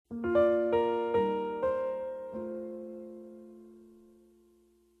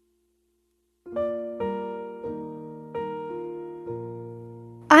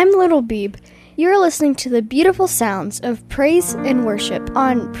I'm Little Beeb. You're listening to the beautiful sounds of praise and worship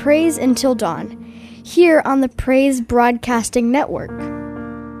on Praise Until Dawn, here on the Praise Broadcasting Network.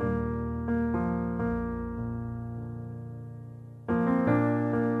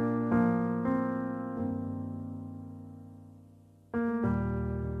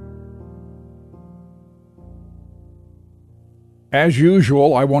 As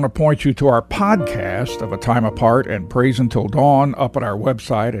usual, I want to point you to our podcast of A Time Apart and Praise Until Dawn up at our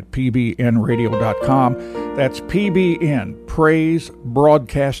website at pbnradio.com. That's PBN, Praise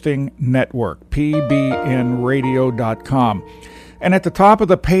Broadcasting Network, pbnradio.com. And at the top of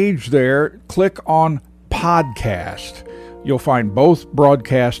the page there, click on Podcast. You'll find both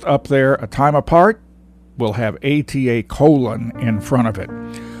broadcasts up there. A Time Apart will have ATA : in front of it.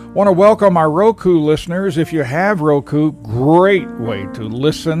 Want to welcome our Roku listeners. If you have Roku, great way to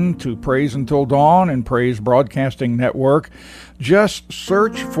listen to Praise Until Dawn and Praise Broadcasting Network. Just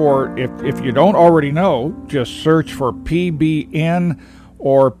search for, if you don't already know, just search for PBN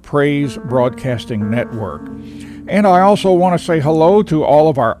or Praise Broadcasting Network. And I also want to say hello to all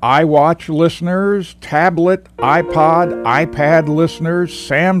of our iWatch listeners, tablet, iPod, iPad listeners,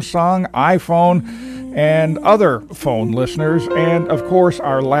 Samsung, iPhone, and other phone listeners, and of course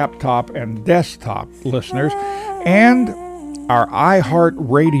our laptop and desktop listeners, and our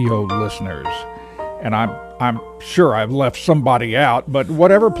iHeartRadio listeners. And I'm sure I've left somebody out, but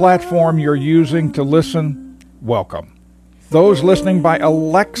whatever platform you're using to listen, welcome. Those listening by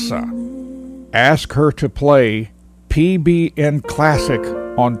Alexa, ask her to play PBN Classic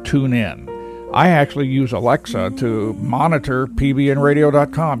on TuneIn. I actually use Alexa to monitor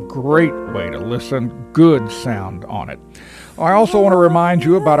pbnradio.com. Great way to listen. Good sound on it. I also want to remind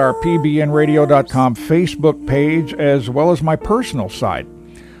you about our pbnradio.com Facebook page as well as my personal site.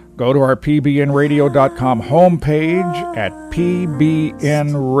 Go to our pbnradio.com homepage at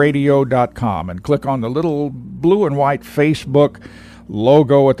pbnradio.com and click on the little blue and white Facebook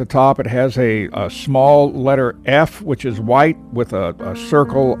logo at the top. It has a small letter F, which is white with a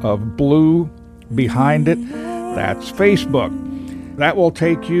circle of blue behind it. That's Facebook. That will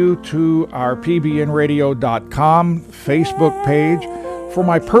take you to our pbnradio.com Facebook page. For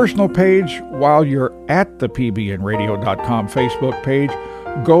my personal page, while you're at the pbnradio.com Facebook page,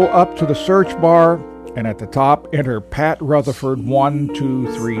 go up to the search bar and at the top enter Pat Rutherford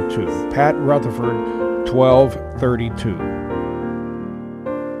 1232. Pat Rutherford 1232.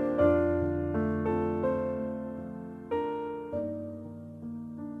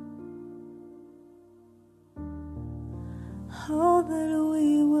 Oh, that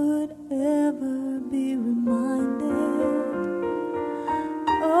we would ever be reminded.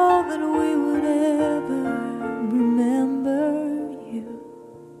 Oh, that we would ever remember you.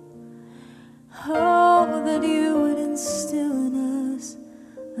 Oh, that you would instill in us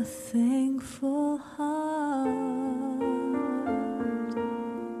a thankful heart.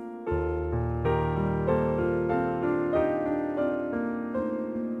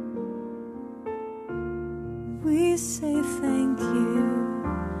 We say thank you.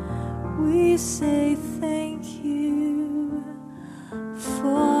 We say thank you for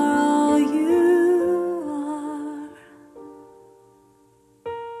all you are.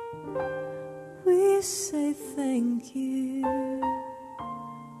 We say thank you.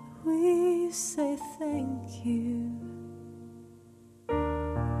 We say thank you for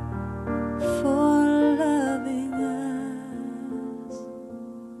loving us,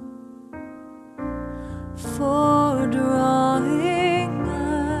 for drawing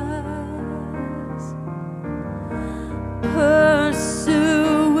us,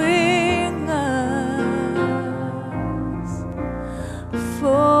 pursuing us,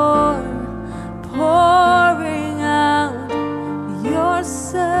 for pouring out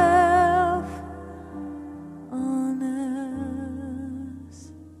yourself on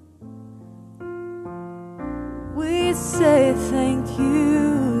us. We say thank you,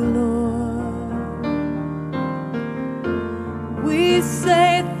 Lord. We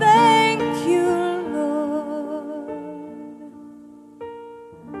say thank you, Lord.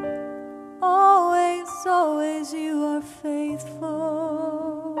 Always, always you are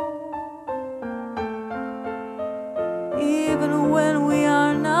faithful. Even when we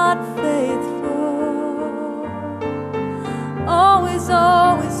are not faithful, always,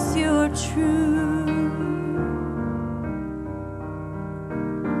 always you are true.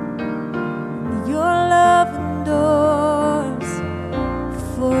 Your love endures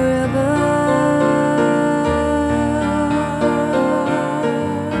forever.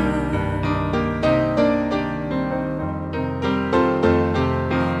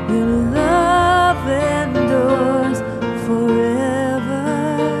 Your love endures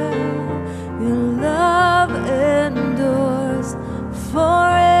forever.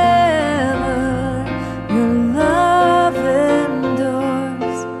 forever. Your love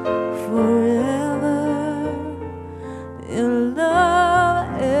endures forever. Your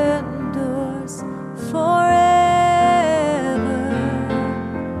love endures forever.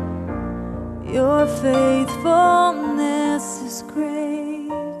 Your faithfulness is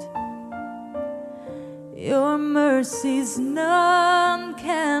great. Your mercies none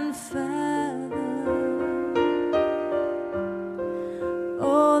can fathom.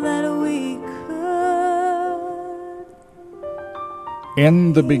 Oh, that we could.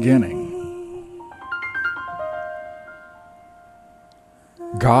 In the beginning,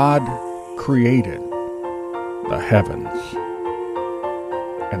 God created the heavens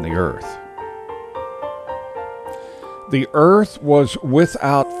and the earth. The earth was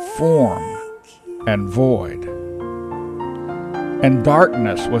without form and void, and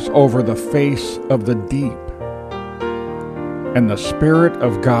darkness was over the face of the deep, and the Spirit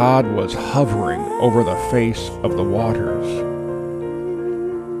of God was hovering over the face of the waters.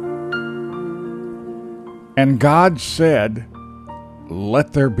 And God said,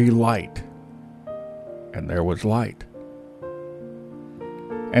 "Let there be light." And there was light.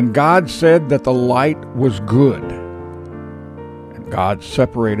 And God said that the light was good. And God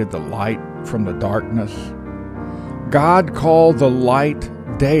separated the light from the darkness. God called the light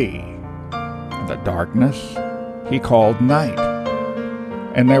day, and the darkness He called night.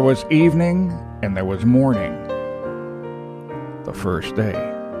 And there was evening, and there was morning, the first day.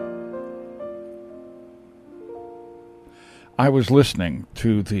 I was listening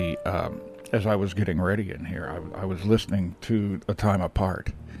to the, as I was getting ready in here, I was listening to A Time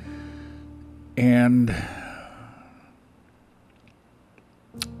Apart. And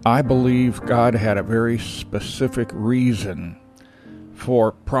I believe God had a very specific reason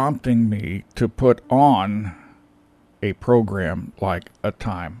for prompting me to put on a program like A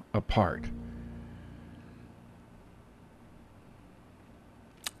Time Apart.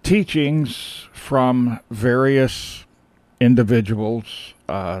 Teachings from various individuals,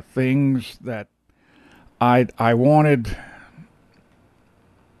 things that I wanted.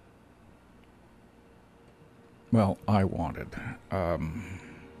 Well, I wanted.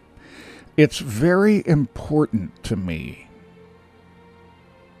 It's very important to me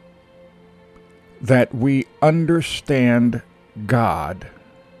that we understand God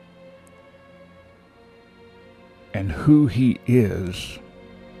and who He is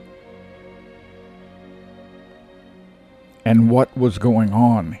and what was going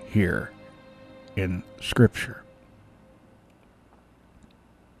on here in Scripture.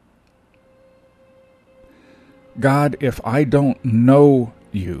 God, if I don't know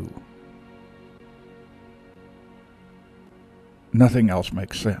you, nothing else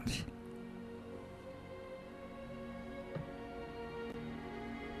makes sense.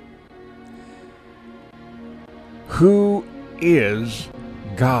 Who is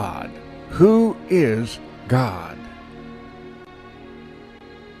God? Who is God?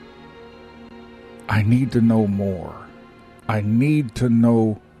 I need to know more. I need to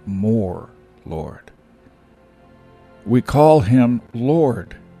know more, Lord. We call Him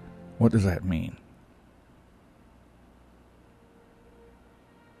Lord. What does that mean?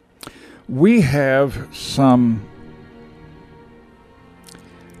 We have some,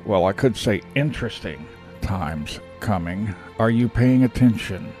 well, I could say interesting times coming. Are you paying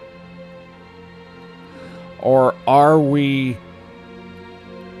attention? Or are we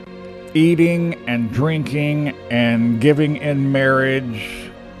eating and drinking and giving in marriage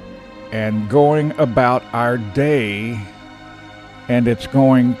and going about our day, and it's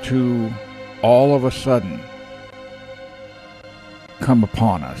going to all of a sudden come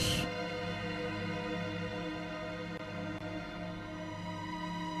upon us?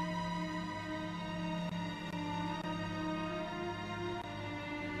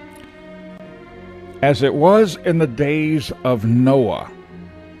 As it was in the days of Noah,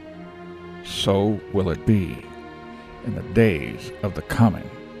 so will it be in the days of the coming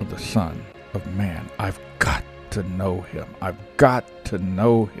of the Son of Man. I've got to know Him. I've got to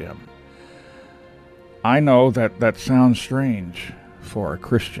know Him. I know that sounds strange for a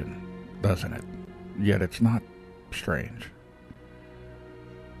Christian, doesn't it? Yet it's not strange.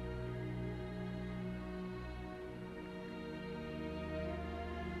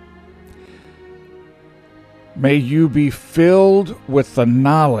 May you be filled with the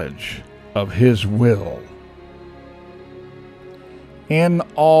knowledge of His will, in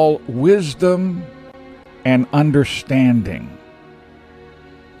all wisdom and understanding,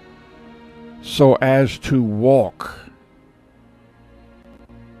 so as to walk,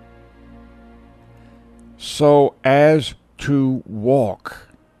 so as to walk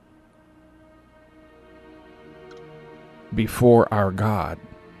before our God,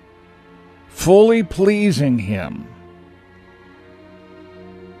 fully pleasing Him.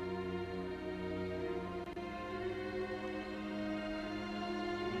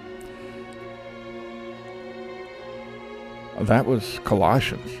 That was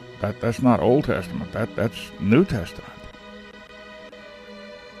Colossians. That's not Old Testament. That's New Testament.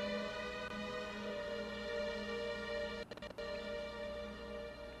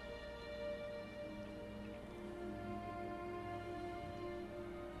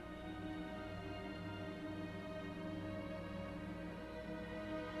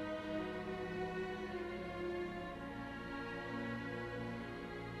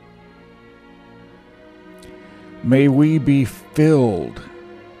 May we be filled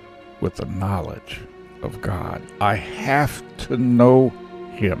with the knowledge of God. I have to know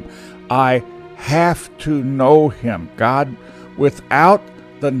Him. I have to know Him. God, without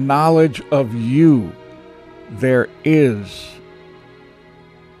the knowledge of You,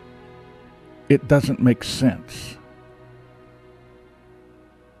 it doesn't make sense.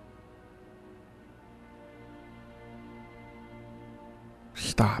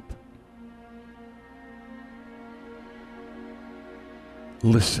 Stop.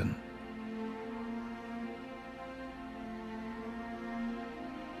 Listen.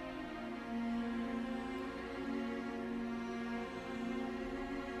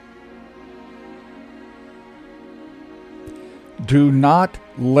 Do not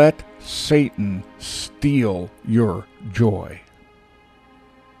let Satan steal your joy.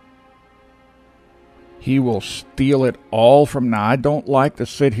 He will steal it all from now. I don't like to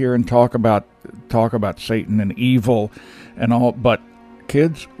sit here and talk about Satan and evil and all, but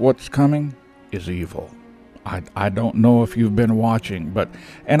kids, what's coming is evil. I don't know if you've been watching,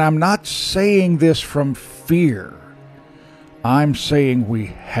 and I'm not saying this from fear. I'm saying we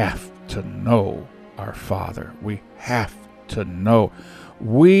have to know our Father. We have to know.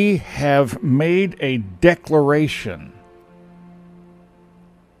 We have made a declaration,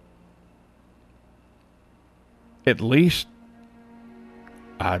 at least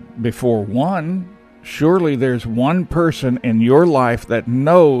before one. Surely there's one person in your life that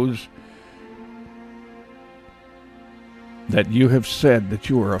knows that you have said that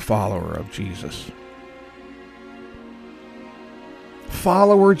you are a follower of Jesus.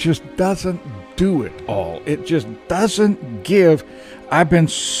 Follower just doesn't do it all. It just doesn't give. I've been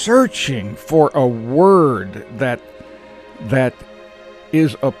searching for a word that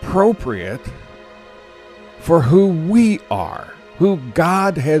is appropriate for who we are, who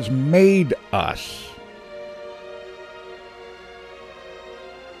God has made us.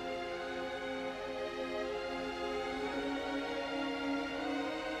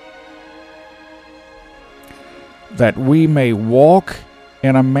 That we may walk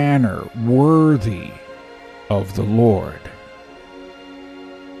in a manner worthy of the Lord,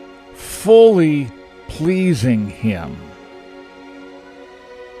 fully pleasing Him.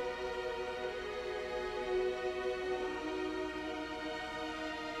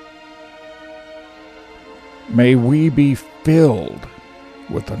 May we be filled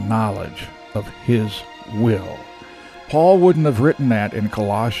with the knowledge of His will. Paul wouldn't have written that in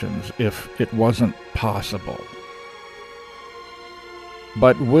Colossians if it wasn't possible.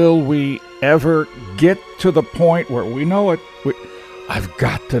 But will we ever get to the point where we know it? I've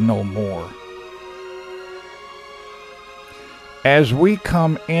got to know more. As we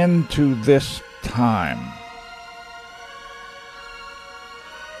come into this time,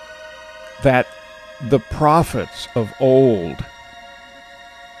 that the prophets of old,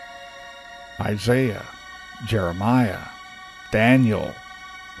 Isaiah, Jeremiah, Daniel,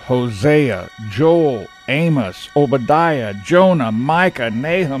 Hosea, Joel, Amos, Obadiah, Jonah, Micah,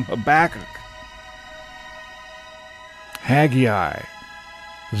 Nahum, Habakkuk, Haggai,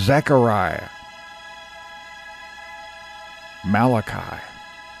 Zechariah, Malachi.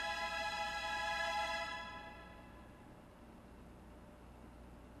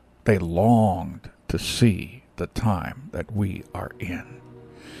 They longed to see the time that we are in.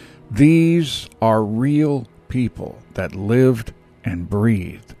 These are real people that lived and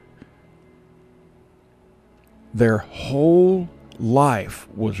breathed. Their whole life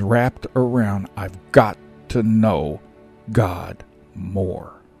was wrapped around, I've got to know God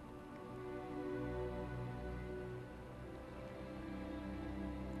more.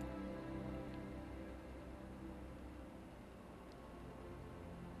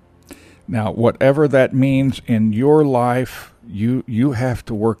 Now, whatever that means in your life, you have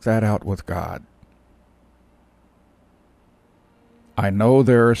to work that out with God. I know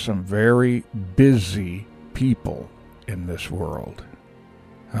there are some very busy people in this world.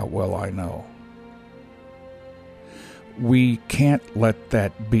 How well I know. We can't let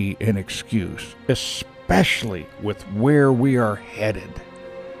that be an excuse, especially with where we are headed.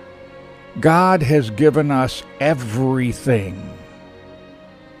 God has given us everything.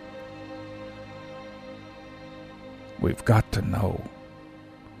 We've got to know.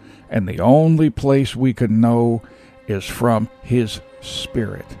 And the only place we can know is from His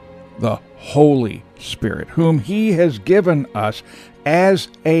Spirit, the Holy Spirit, whom He has given us as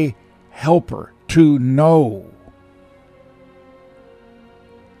a helper to know.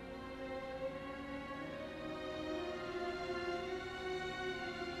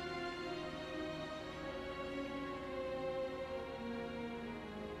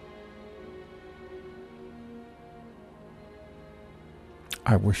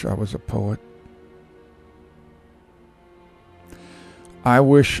 I wish I was a poet. I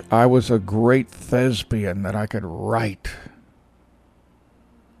wish I was a great thespian that I could write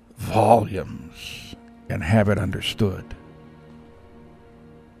volumes and have it understood.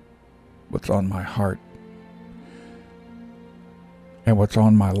 What's on my heart and what's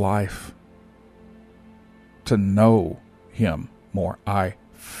on my life. To know Him more. I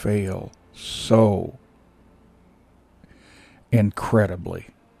fail so incredibly.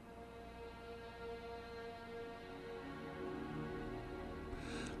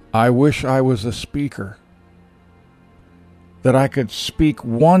 I wish I was a speaker, that I could speak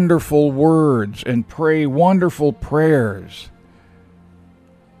wonderful words and pray wonderful prayers.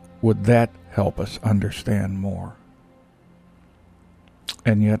 Would that help us understand more?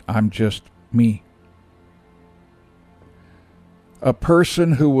 And yet I'm just me. A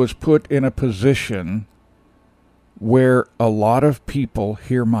person who was put in a position where a lot of people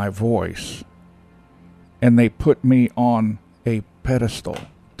hear my voice and they put me on a pedestal.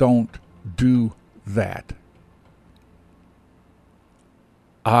 Don't do that.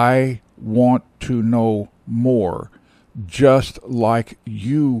 I want to know more, just like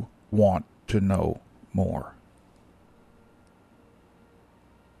you want to know more.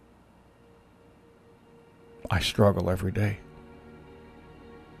 I struggle every day.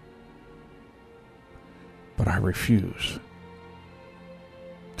 But I refuse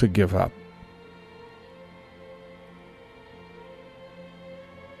to give up.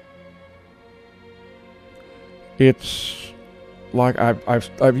 It's like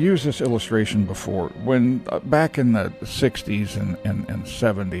I've used this illustration before. When back in the 60s and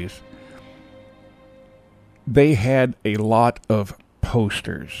 70s, they had a lot of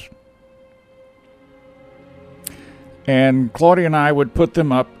posters. And Claudia and I would put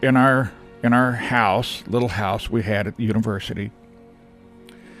them up in our house, little house we had at the university.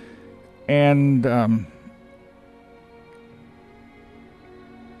 And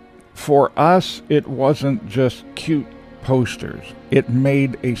for us, it wasn't just cute posters. It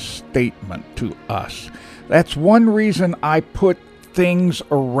made a statement to us. That's one reason I put things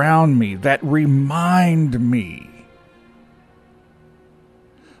around me that remind me.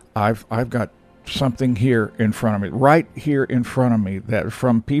 I've got something here in front of me, right here in front of me, that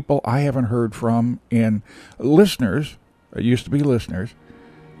from people I haven't heard from, in listeners, it used to be listeners,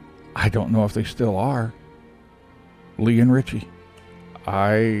 I don't know if they still are, Lee and Richie.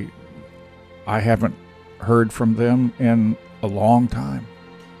 I haven't heard from them in a long time.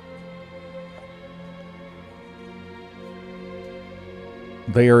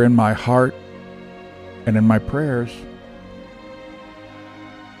 They are in my heart and in my prayers.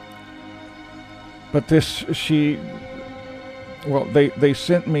 But they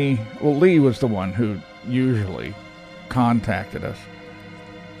sent me, Lee was the one who usually contacted us.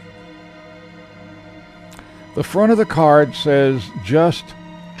 The front of the card says, just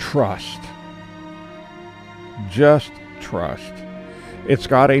trust. Just trust. It's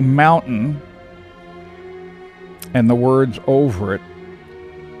got a mountain and the words over it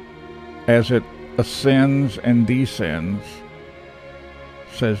as it ascends and descends.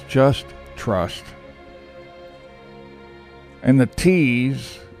 Says, just trust. And the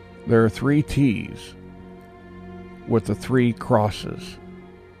T's, there are 3 T's with the 3 crosses.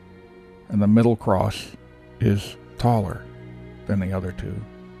 And the middle cross is taller than the other 2.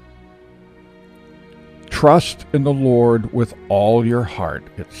 Trust in the Lord with all your heart,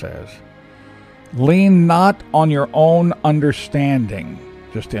 it says. Lean not on your own understanding.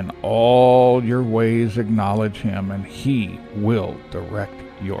 Just in all your ways acknowledge Him, and He will direct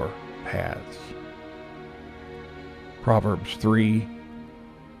your paths. Proverbs 3,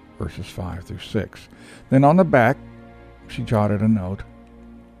 verses 5 through 6. Then on the back, she jotted a note.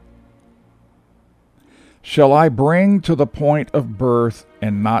 Shall I bring to the point of birth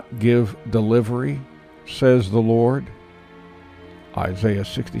and not give delivery, says the Lord? Isaiah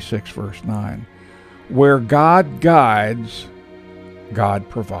 66, verse 9. Where God guides, God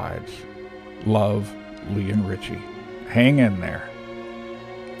provides. Love, Lee and Richie. Hang in there.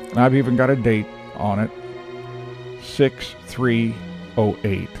 And I've even got a date on it.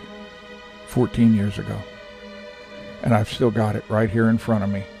 6/3/08. 14 years ago. And I've still got it right here in front of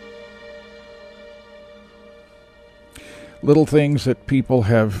me. Little things that people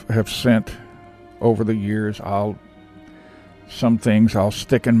have sent over the years, some things I'll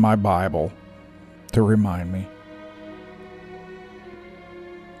stick in my Bible to remind me.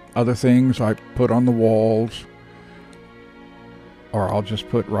 Other things I put on the walls, or I'll just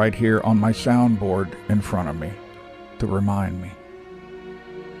put right here on my soundboard in front of me to remind me.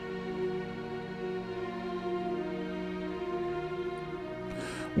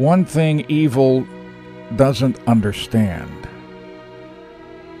 One thing evil doesn't understand.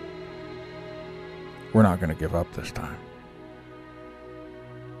 We're not going to give up this time.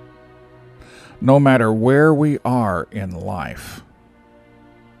 No matter where we are in life,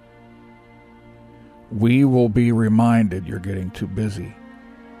 we will be reminded you're getting too busy.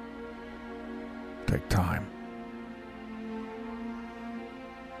 Take time.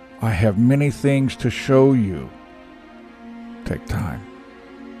 I have many things to show you. Take time.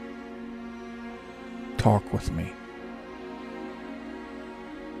 Talk with me.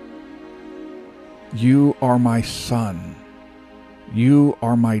 You are my son. You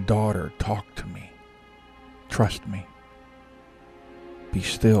are my daughter. Talk to me. Trust me. Be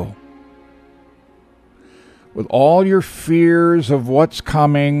still. With all your fears of what's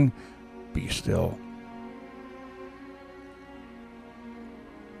coming, be still.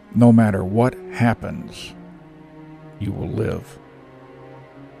 No matter what happens, you will live.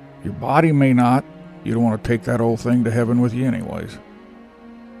 Your body may not. You don't want to take that old thing to heaven with you anyways.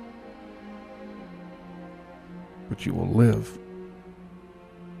 But you will live.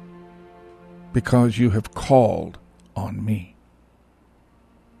 Because you have called on me.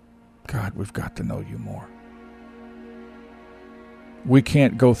 God, we've got to know you more. We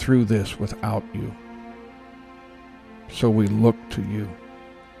can't go through this without you. So we look to you.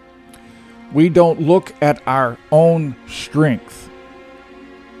 We don't look at our own strength.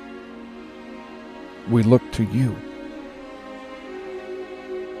 We look to you.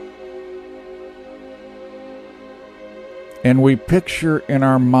 And we picture in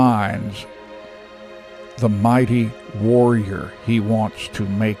our minds the mighty warrior he wants to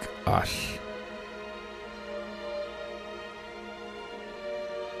make us.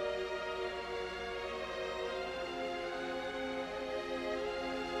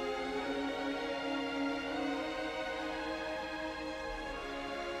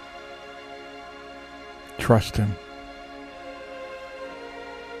 Trust him.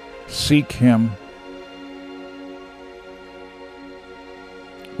 Seek him.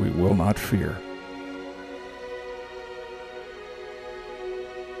 We will not fear.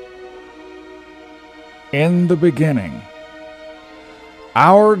 In the beginning,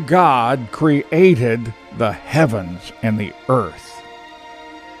 our God created the heavens and the earth.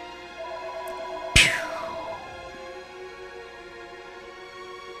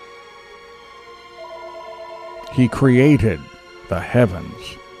 He created the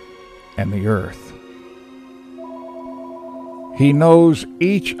heavens and the earth. He knows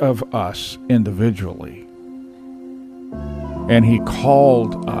each of us individually, and he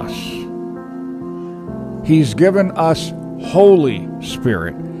called us. He's given us Holy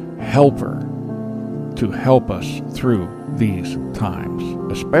Spirit, helper, to help us through these times,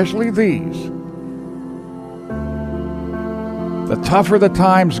 especially these. The tougher the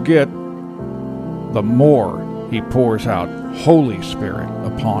times get, the more he pours out Holy Spirit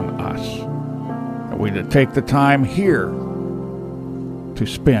upon us. And we to take the time here to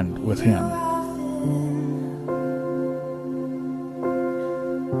spend with him.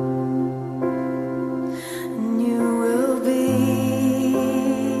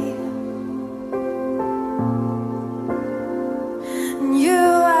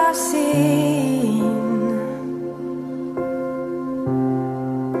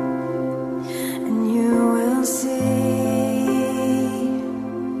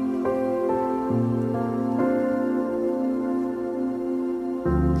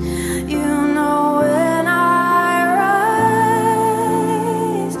 You know when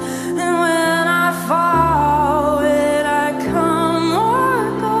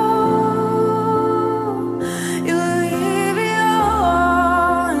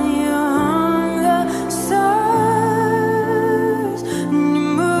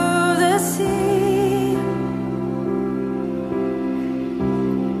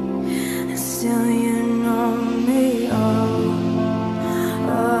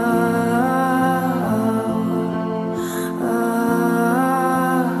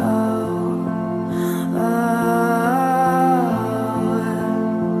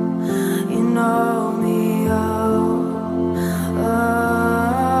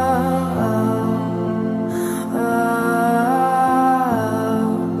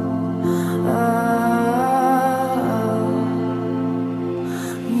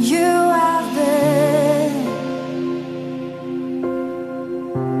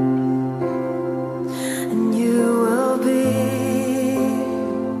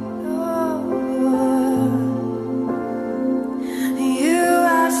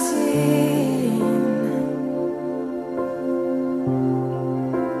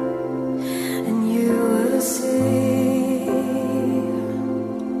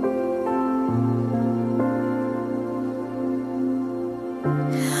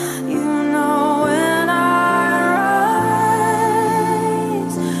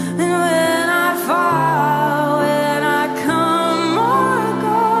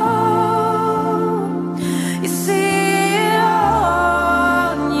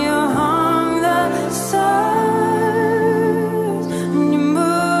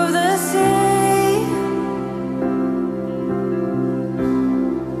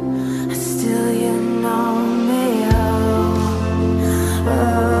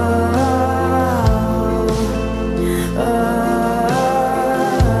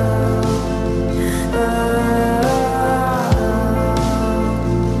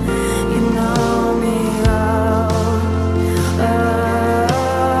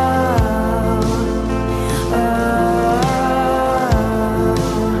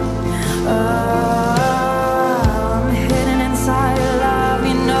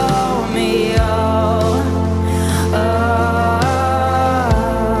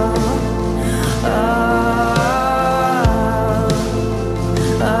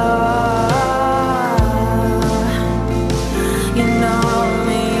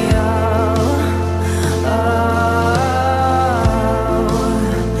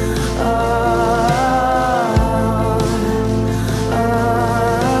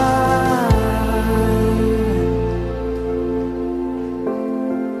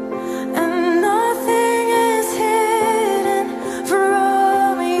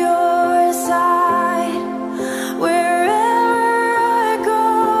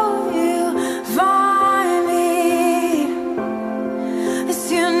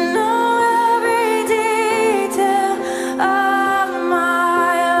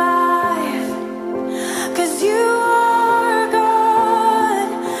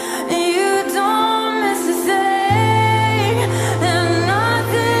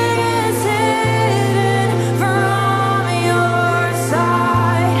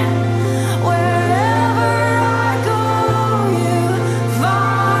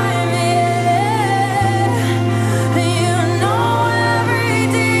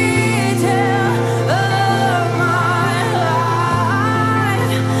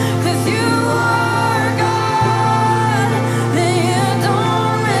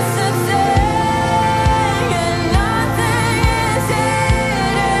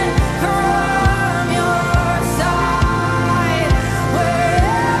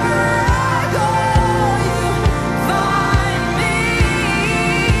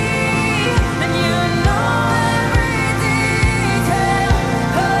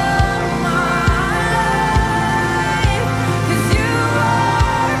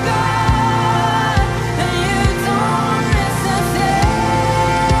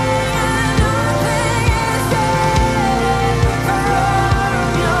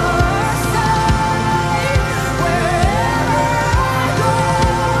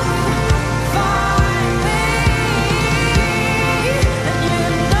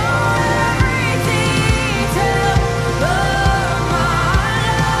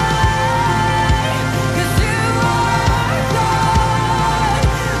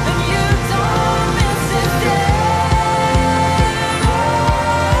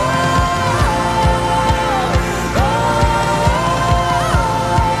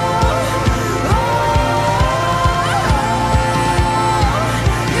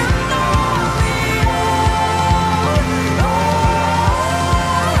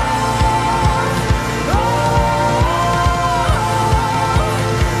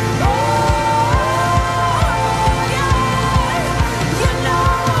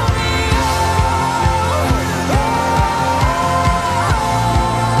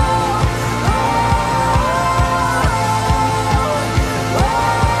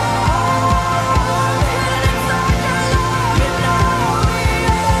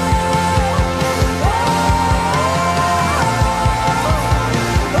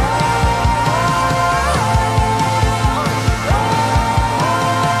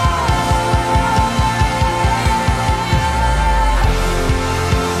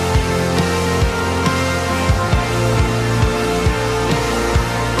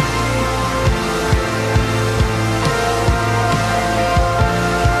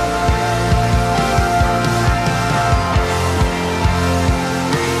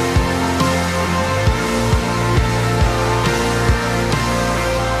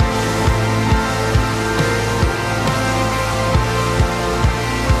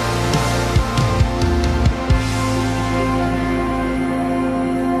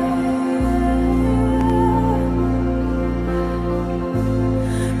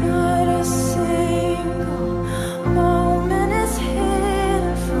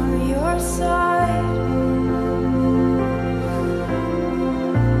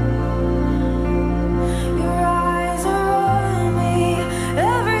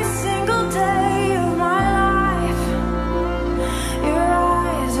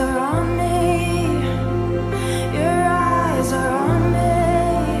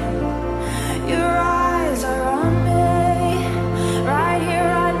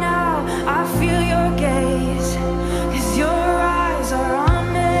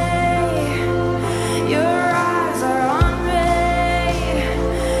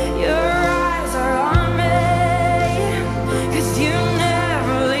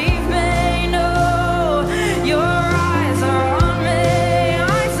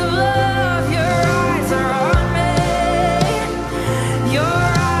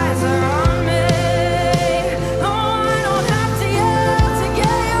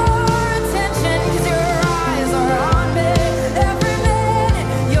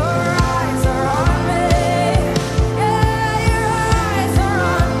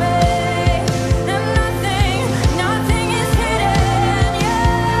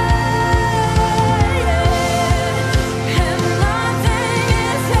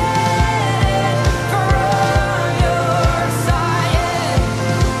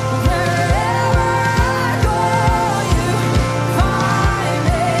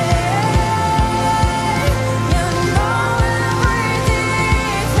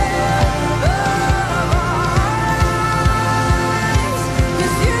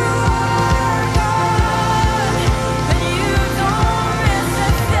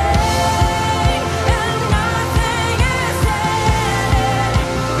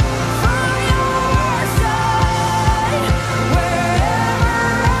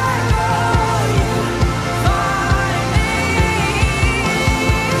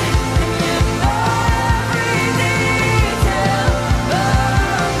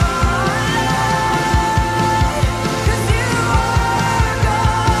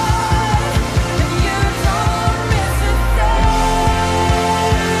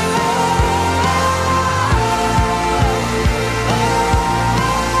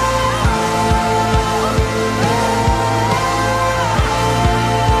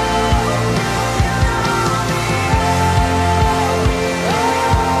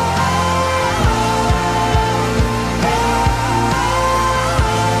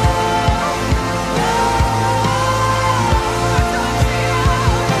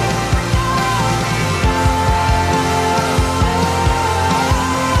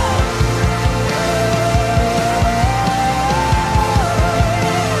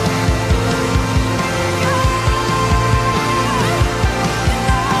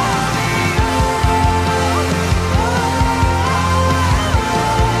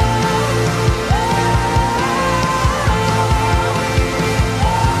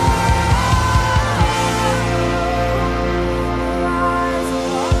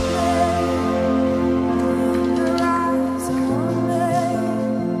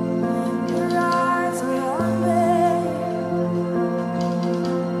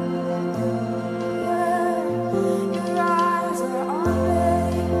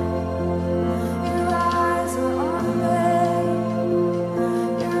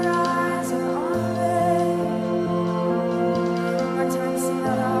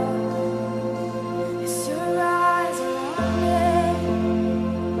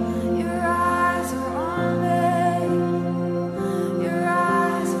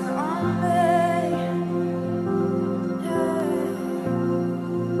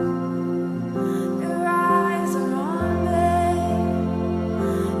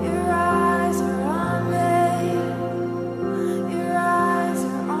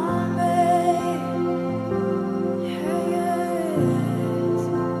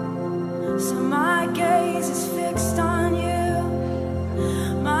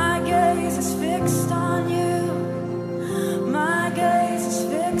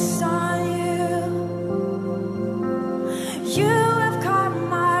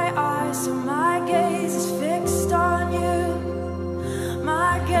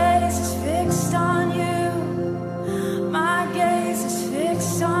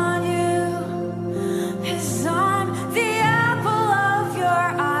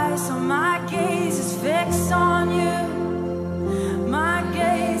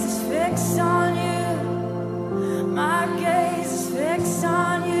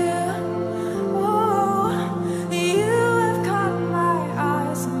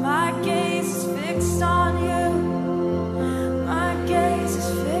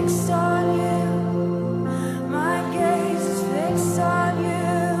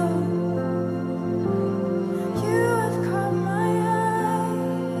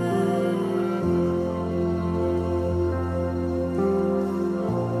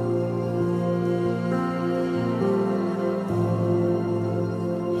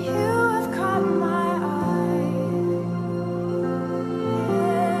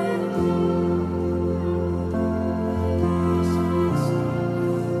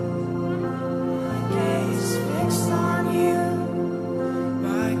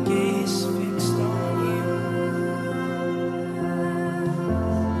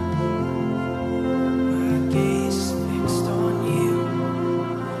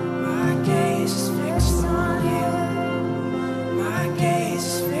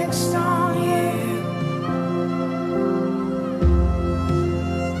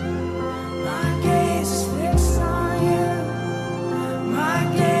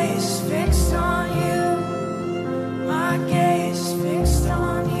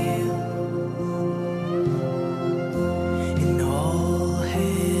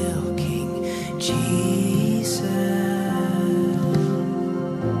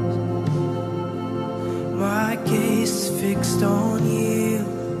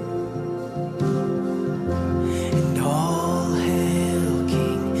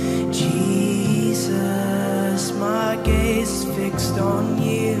on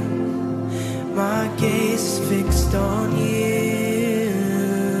you. My gaze is fixed on you.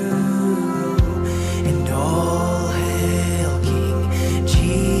 And all hail King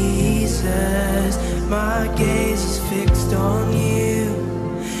Jesus. My gaze is fixed on you.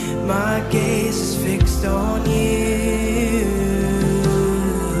 My gaze is fixed on you.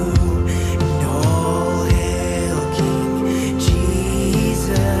 And all hail King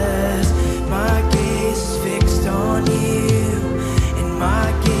Jesus. My gaze is fixed on you. And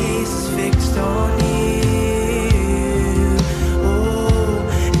my gaze is fixed on you. Oh,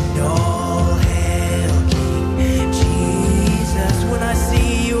 and all hail King Jesus. When I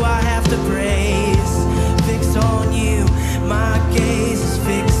see you, I have to praise. Fixed on you. My gaze is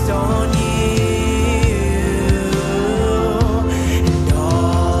fixed on you. And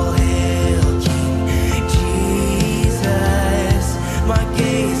all hail King Jesus. My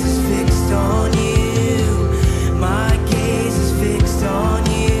gaze is fixed on you. My gaze is fixed on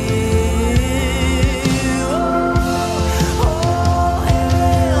you. Oh,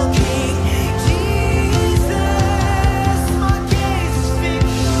 hail King Jesus. My gaze is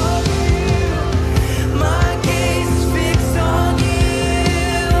fixed on you. My gaze is fixed on you.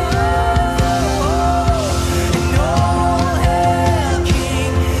 And all hail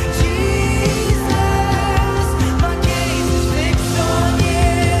King Jesus. My gaze is fixed on you.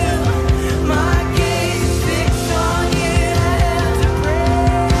 My gaze is fixed on you. I have to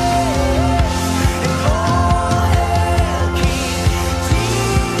praise. And all hail King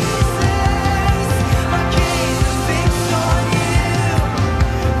Jesus. My gaze is fixed on you.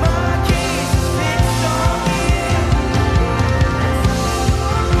 My gaze is fixed on you.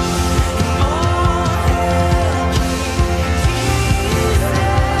 And all hail King Jesus.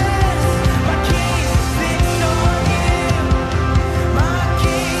 My gaze is fixed on you. My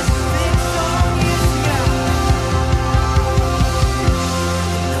gaze is fixed on you.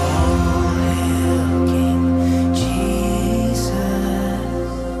 And all hail King Jesus.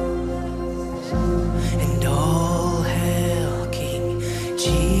 And all hail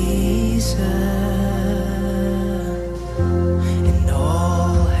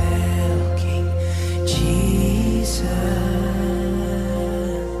King Jesus.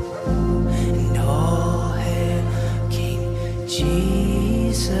 And all hail King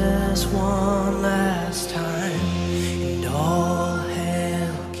Jesus. One last time. And all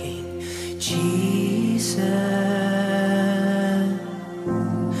hail King Jesus.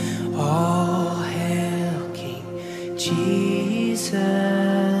 All hail King Jesus.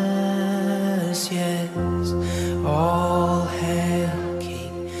 Yes. All hail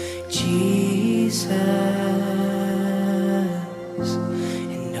King Jesus.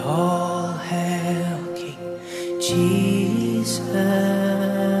 And all hail King Jesus.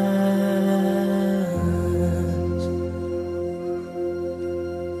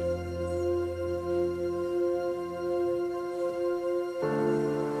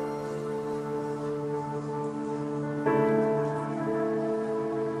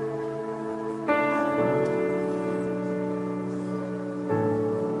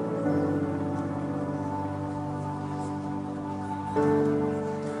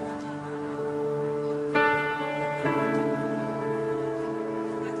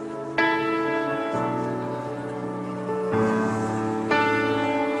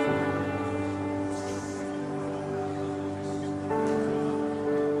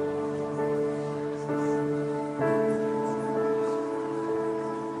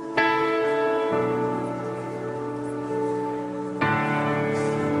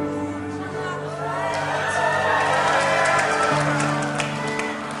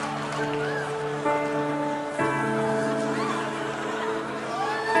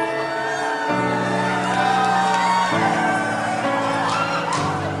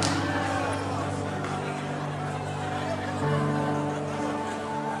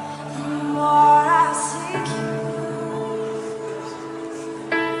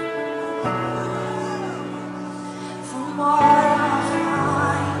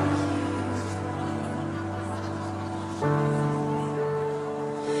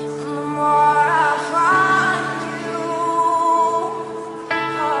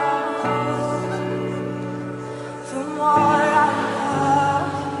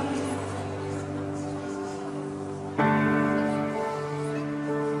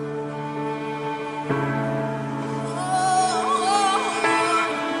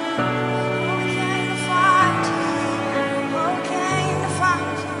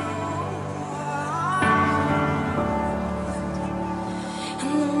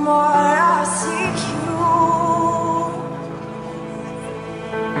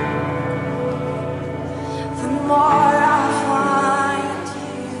 more I find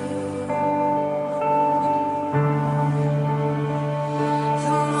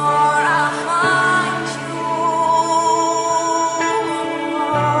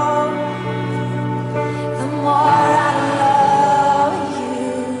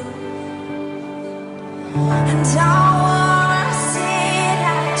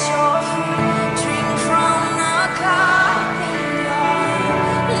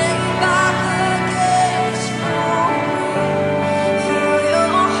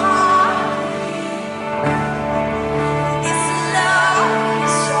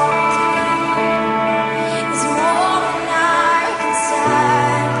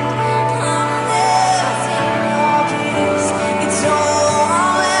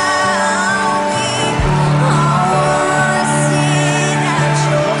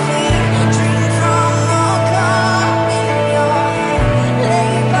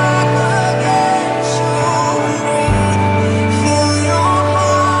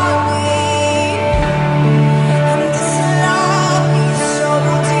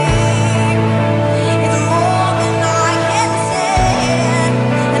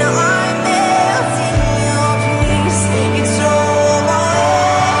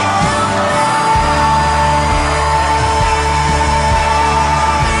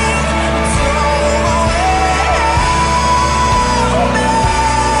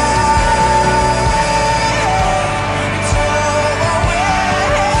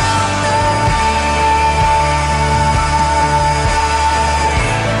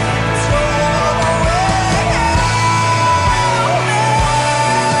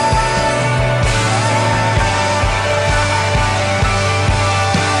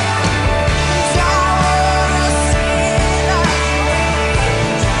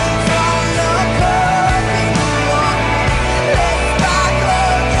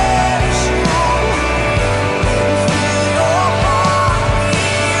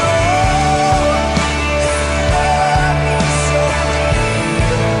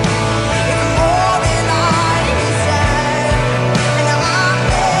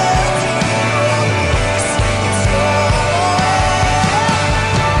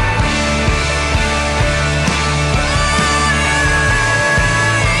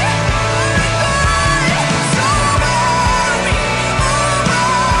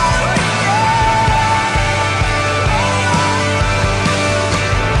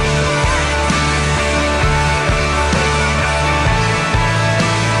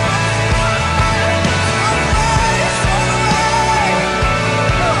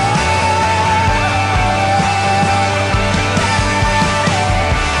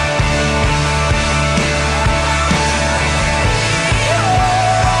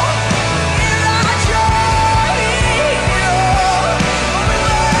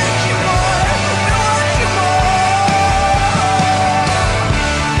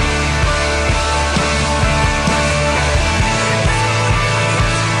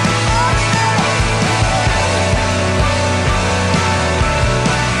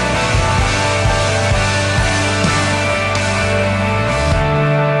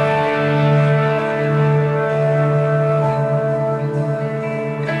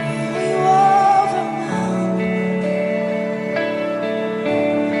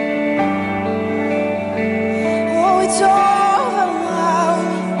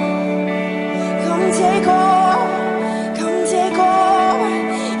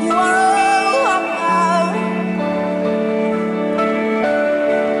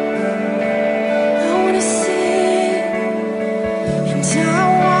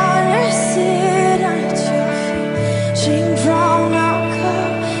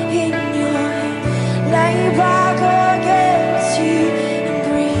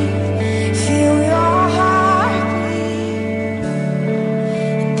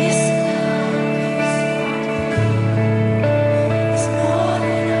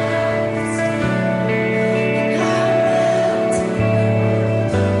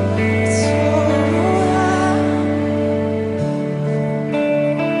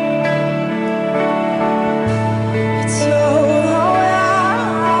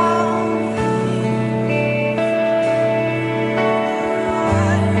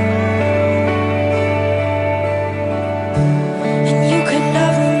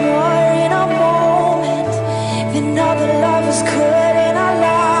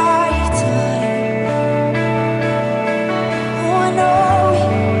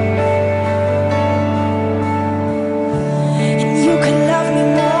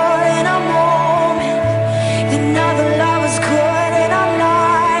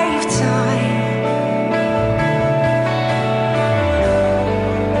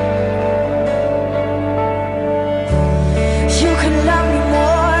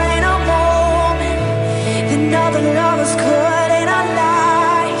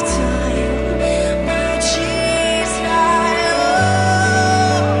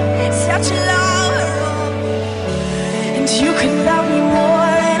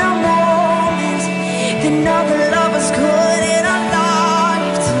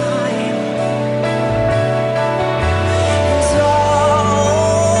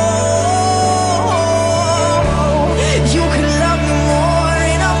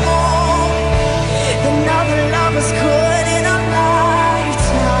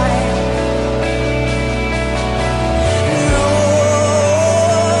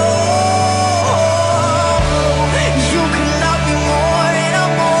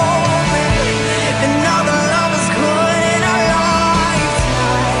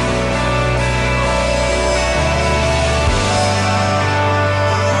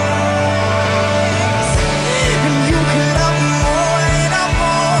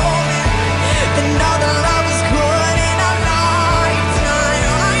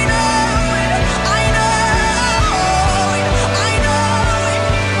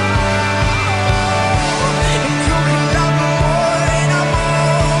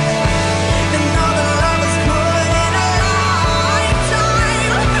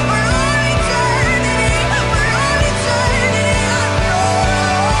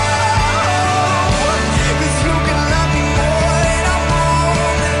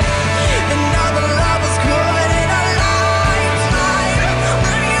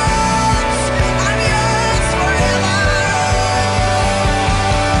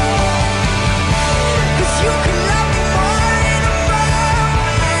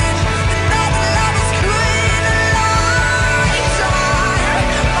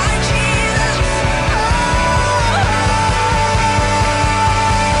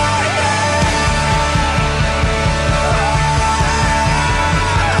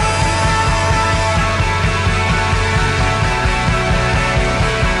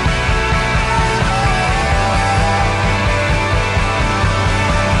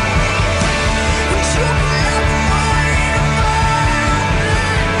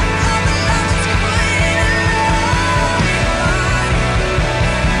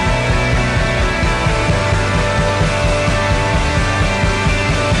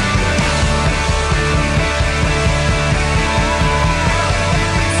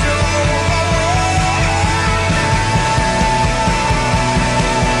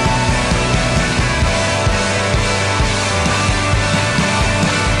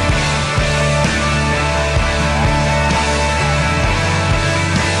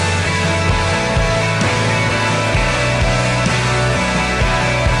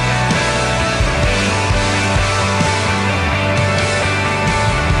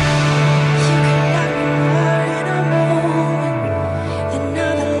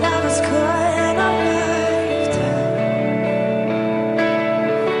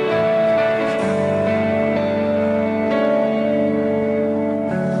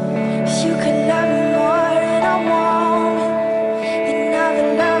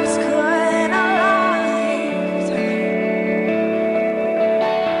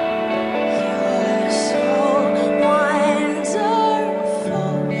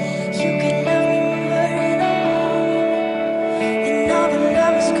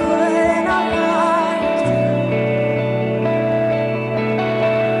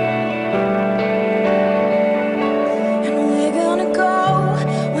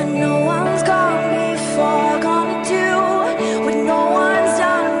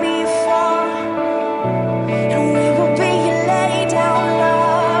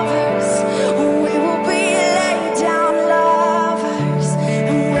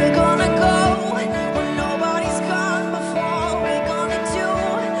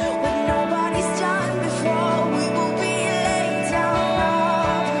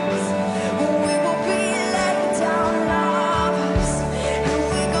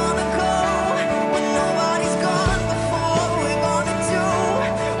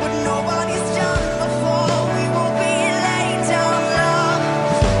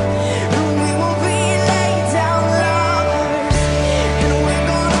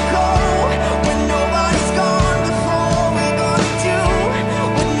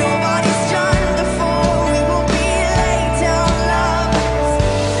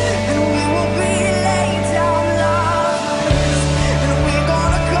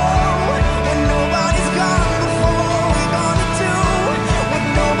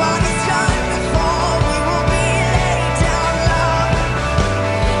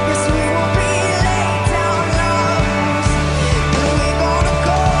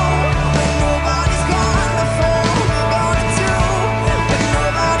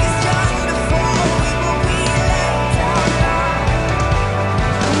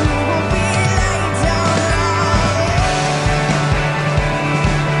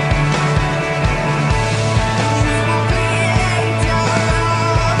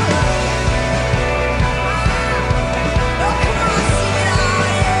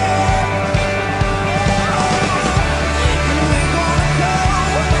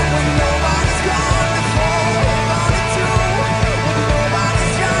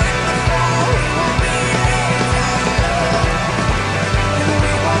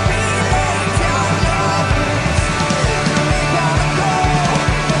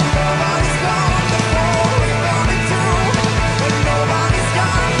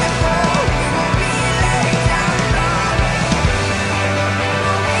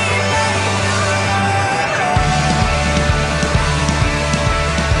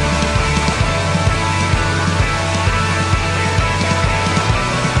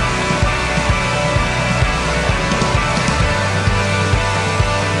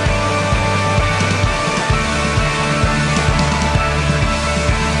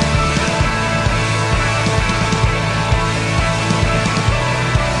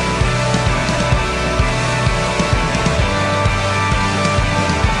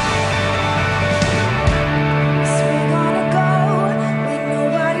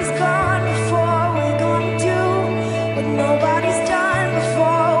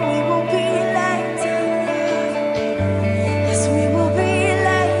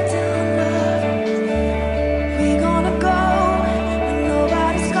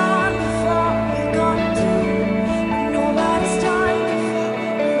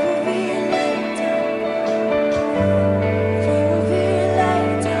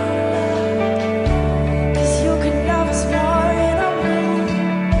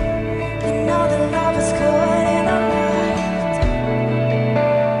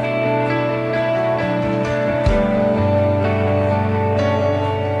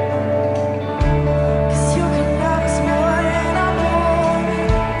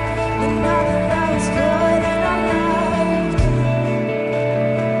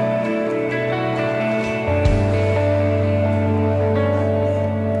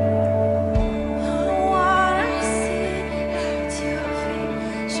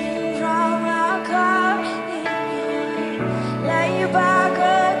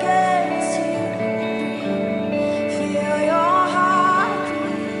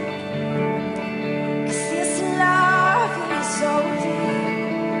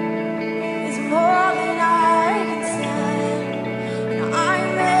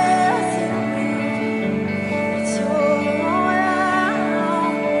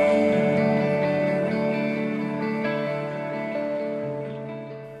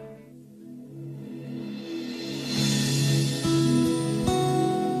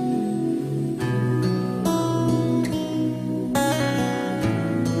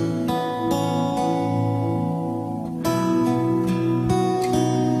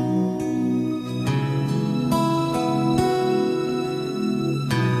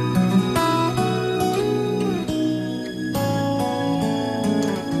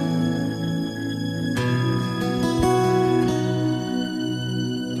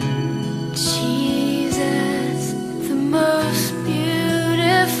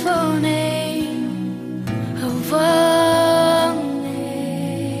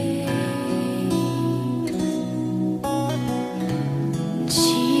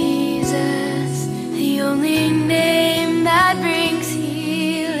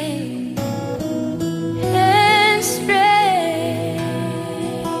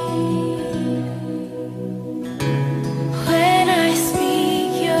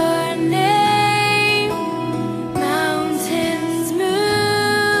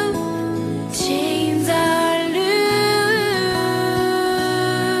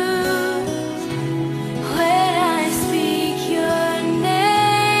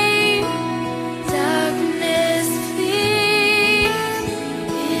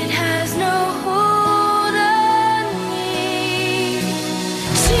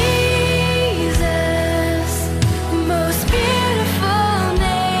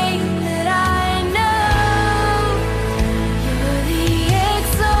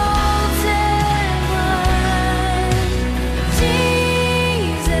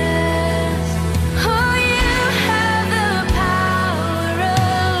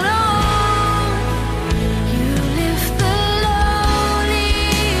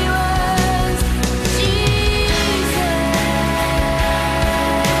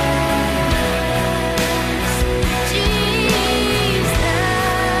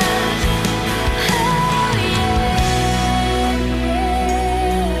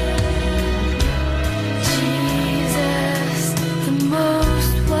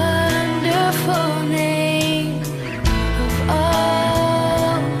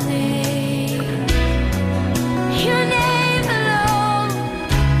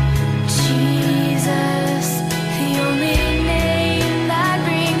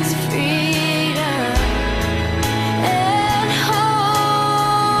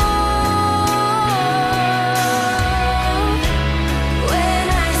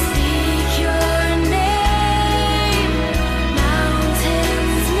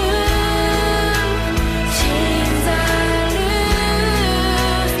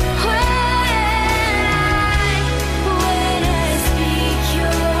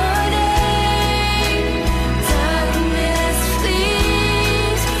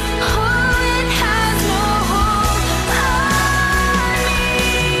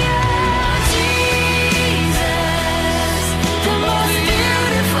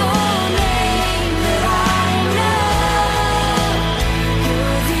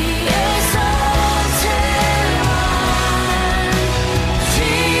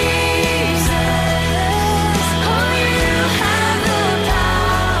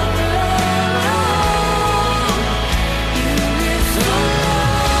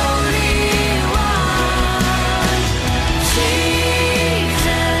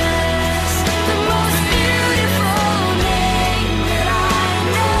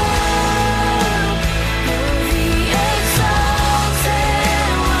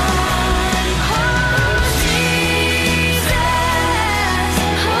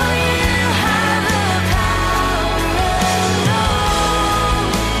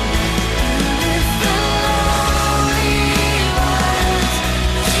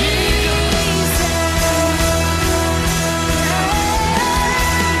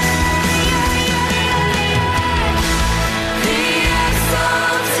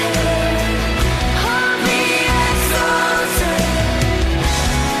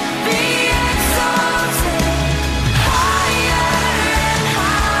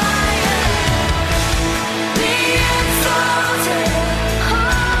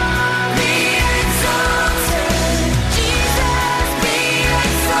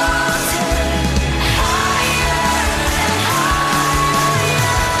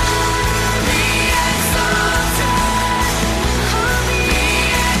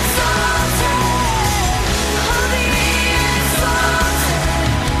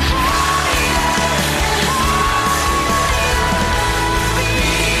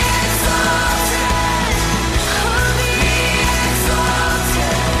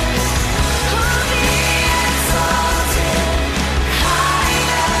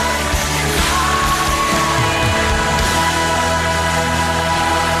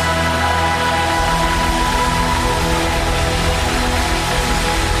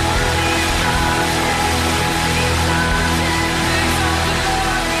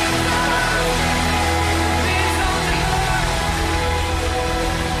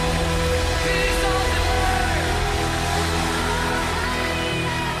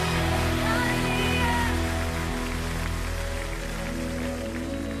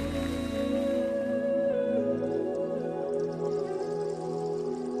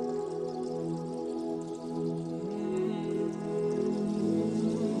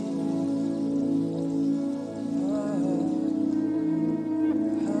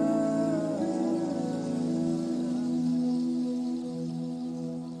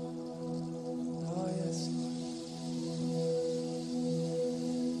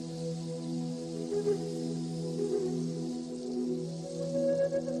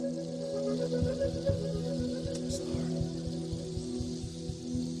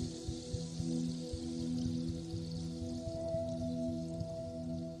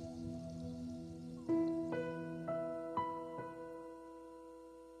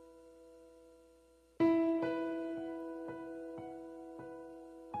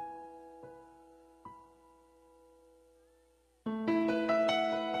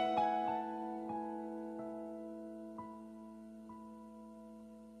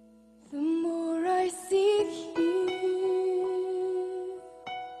the more I seek you,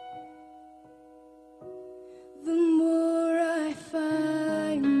 the more I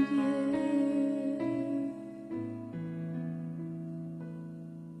find you.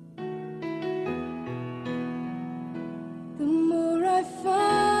 The more I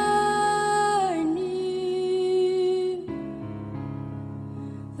find you,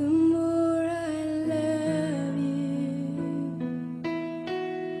 the more I love you.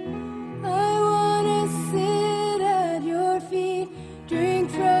 I wanna sit at your feet, drink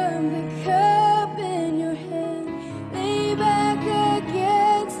from the cup in your hand, lay back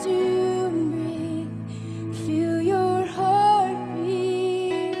against you and breathe, feel your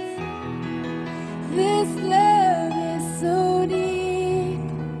heartbeat. This love is so deep,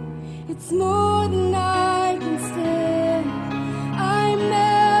 it's more than I can stand. I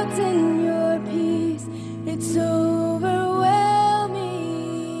melt in your peace, it's overwhelming.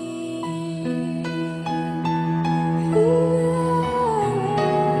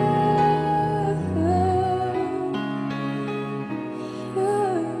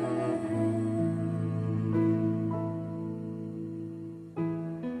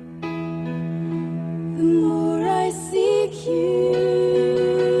 The more I seek you,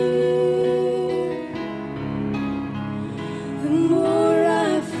 the more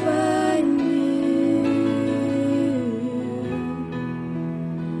I find you.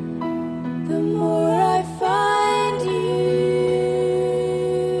 The more I find you,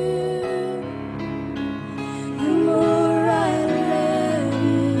 the more I love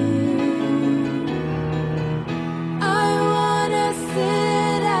you. I wanna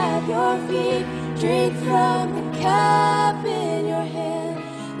sit at your feet, drink from the cup in your hand,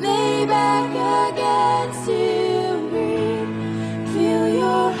 lay back against you and breathe, feel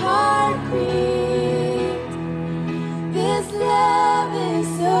your heartbeat. This love is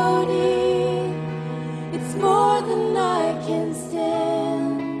so deep, it's more than I can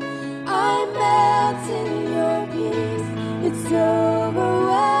stand. I melt in your peace, it's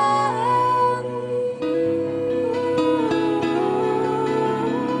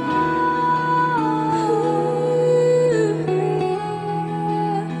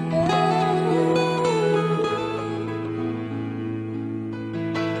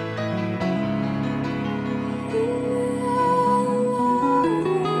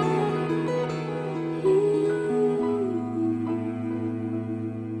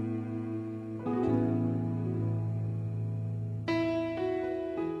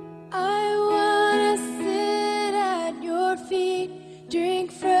I wanna sit at your feet,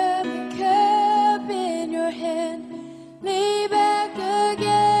 drink from the cup in your hand, lay back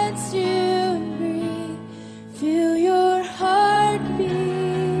against you and breathe, feel your heartbeat.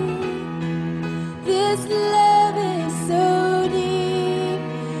 This love is so deep,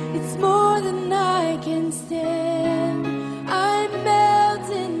 it's more than I can stand. I melt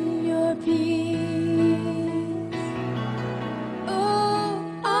in your peace. Oh,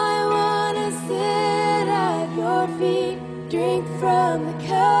 I wanna sit at your feet, drink from the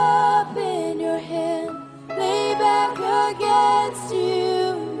cup in your hand, lay back against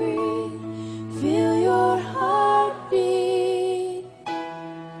you and breathe, feel your heartbeat.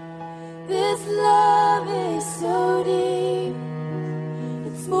 This love is so deep,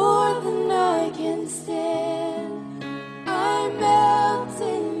 it's more than I can stand. I melt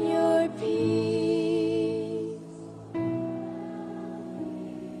in your peace.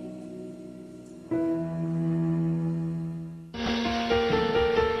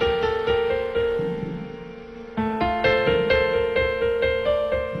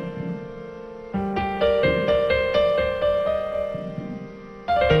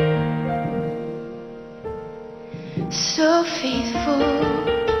 So faithful,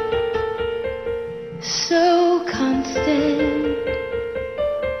 so constant,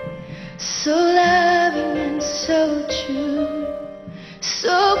 so loving and so true,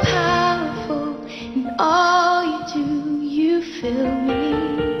 so powerful in all you do. You fill me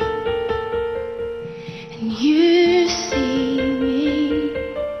and you see me.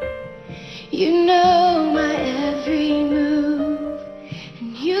 You know my every move,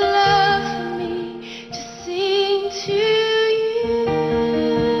 and you love me to sing to you.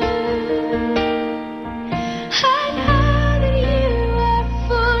 I know that you are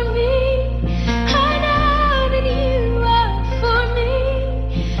for me. I know that you are for me.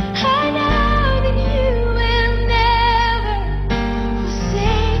 I know that you will never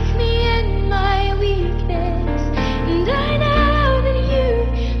forsake me in my weakness, and I know that you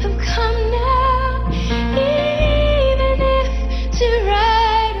have come now, even if to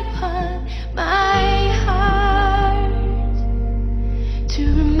write upon my heart, to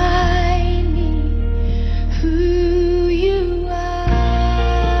remind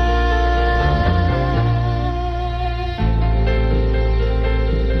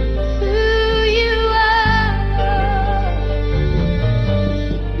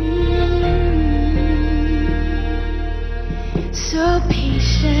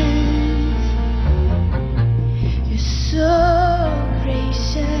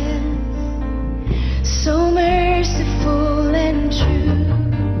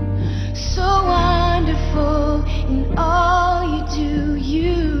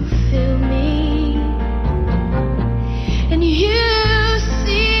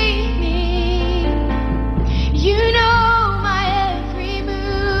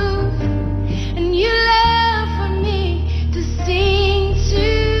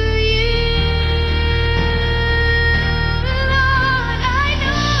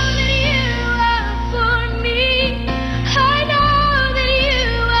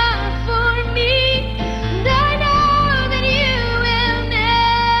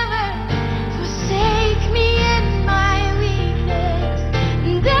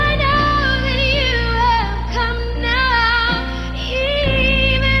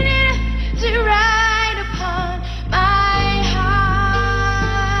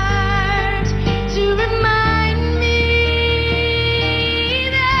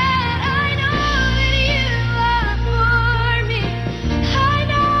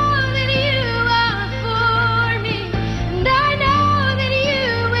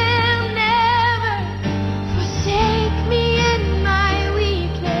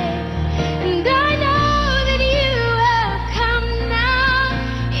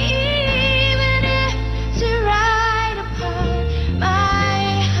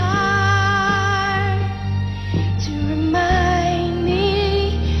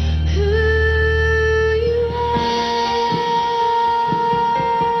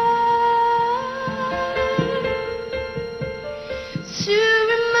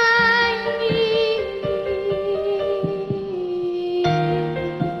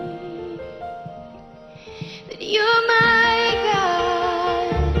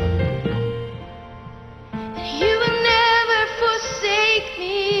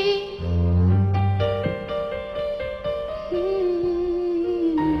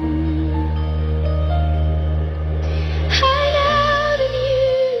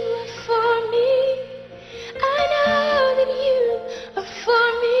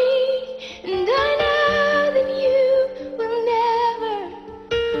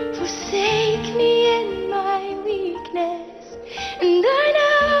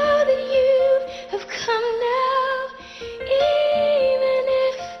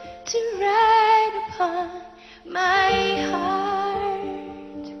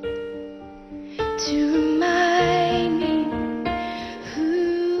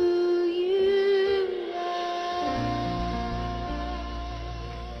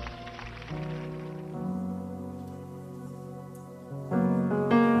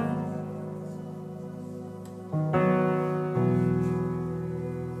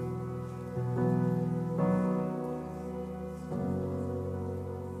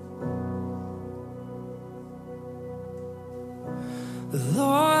The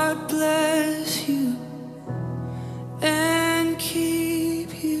Lord bless you and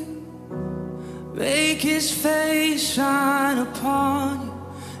keep you. Make his face shine upon you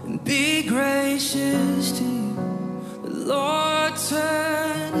and be gracious to you. The Lord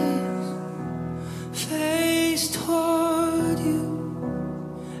turn his face toward you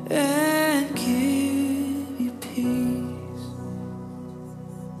and give you peace.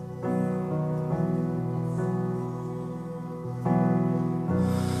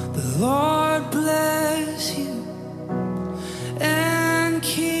 The Lord bless you and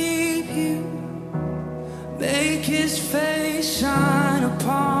keep you. Make his face shine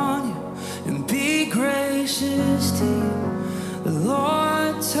upon you and be gracious to you. The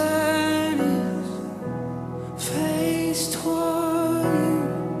Lord turn his face toward you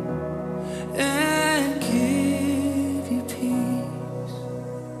and give you peace.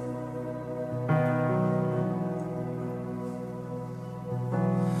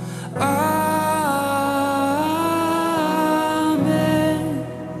 Amen.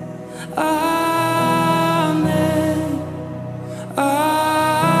 Amen.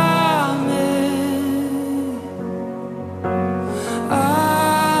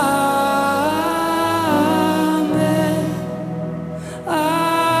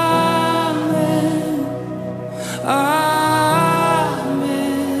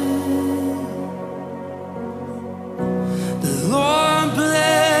 The Lord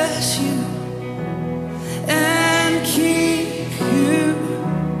bless you and keep you.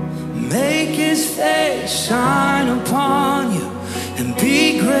 Make his face shine upon you and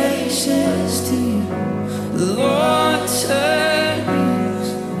be gracious to you. The Lord turn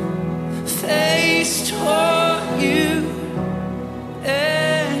his face toward you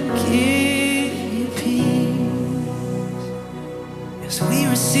and give you peace. As we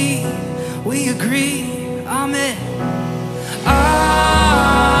receive, we agree. Amen. Amen.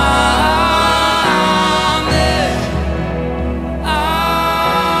 Amen. Amen.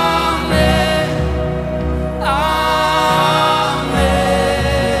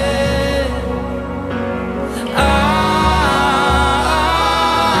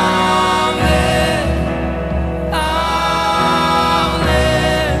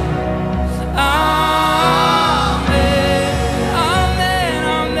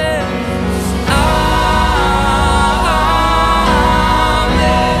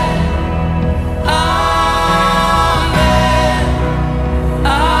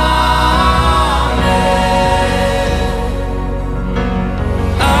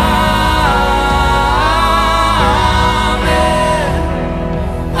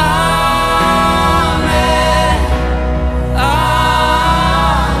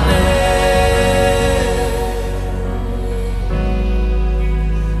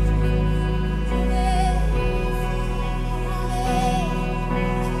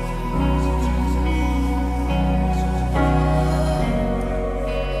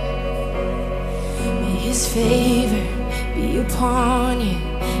 His favor be upon you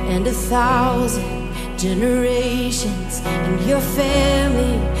and 1,000 generations, and your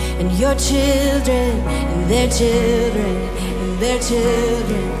family, and your children, and their children, and their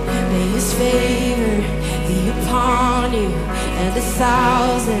children. May his favor be upon you and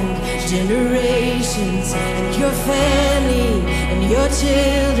 1,000 generations, and your family, and your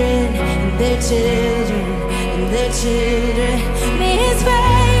children, and their children, and their children. May his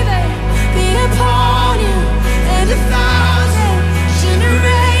favor be upon you and 1,000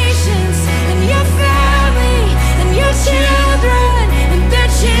 generations, and your family, and your children, and their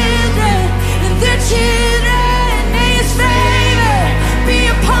children, and their children. May his favor be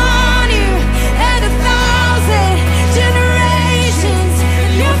upon you and 1,000 generations,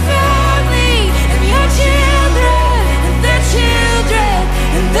 and your family, and your children, and their children,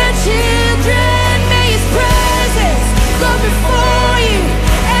 and their children. May his presence go before you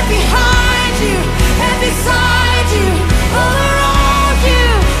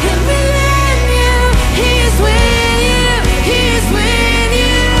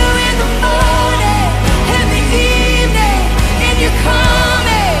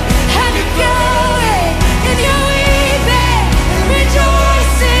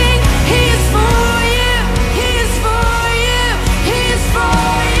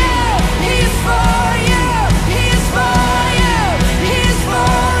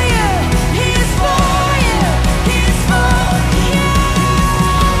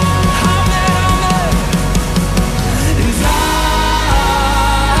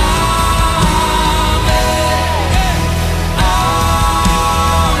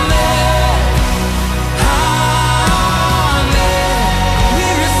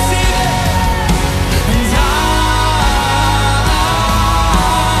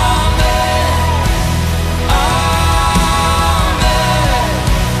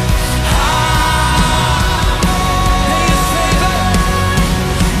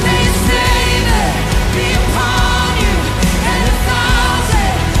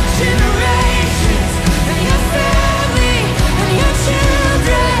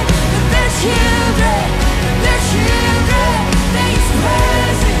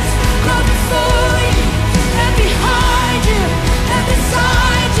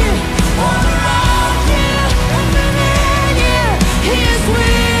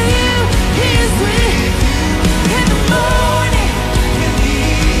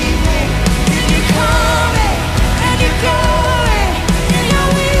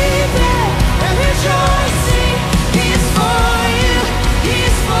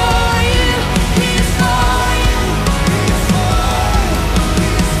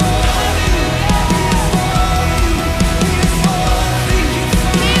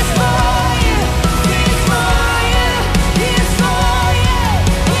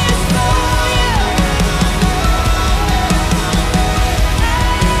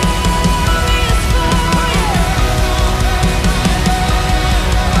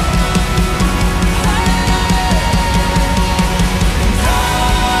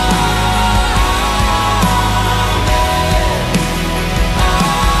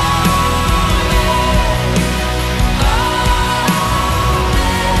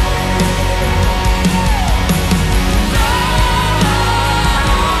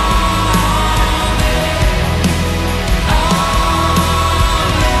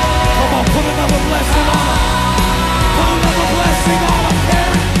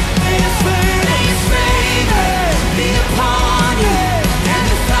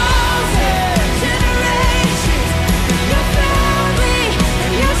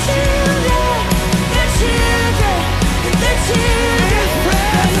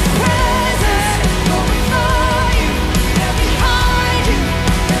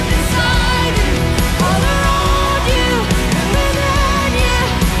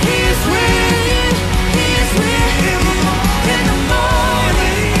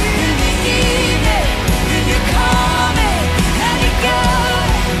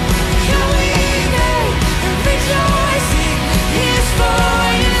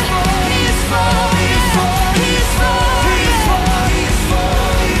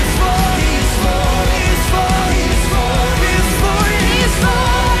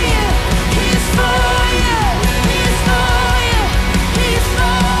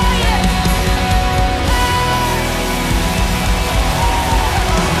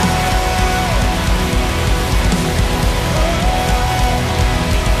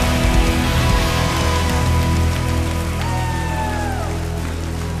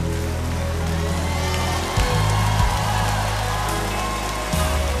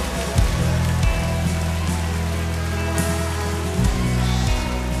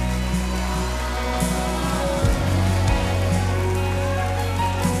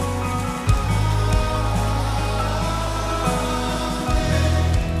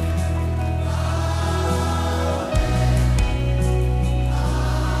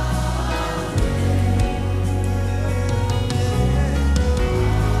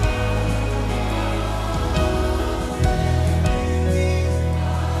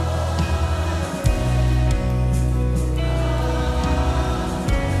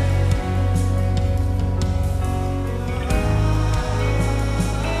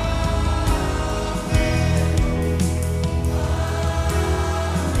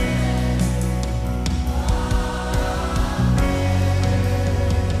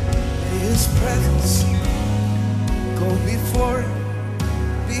His presence go before you,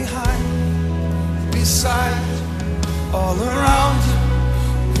 behind, beside, all around you,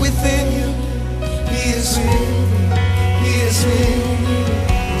 within you. He is with you. He is with you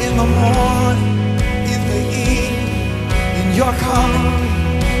in the morning, in the evening, in your coming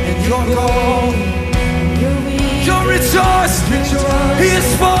and your going. Your rejoicing, He is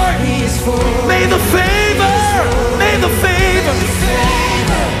for you. May the favor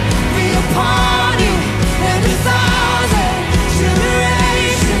be upon you and 1,000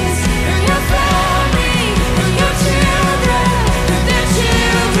 generations, and your family, and your children, and their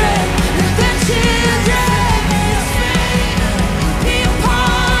children, and their children. May His favor be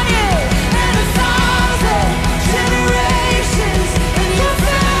upon you and 1,000 generations, and your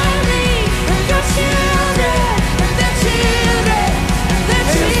family, and your children, and their children, and their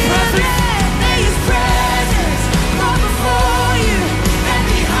children. May His presence go before you and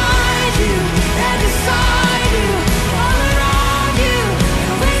behind you and beside you, all around you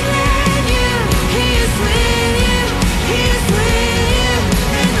and within you. He is with you. He is with you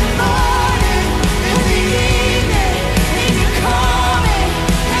in the morning, in the evening, in your coming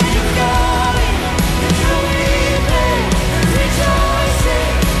and your going, in your weeping and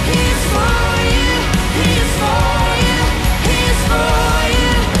rejoicing. He is for you. He is for you. He is for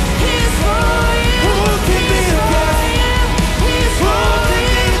you. He is for you. Who can be against you? He is for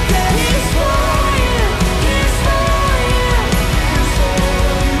you. He is for you. He is for you.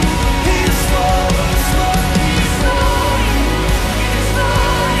 He is for us. He is for you. He is for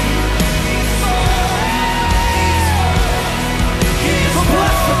you. He is for you. He is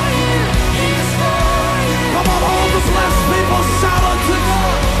for you. He is for you. Come on, all the blessed people, shout unto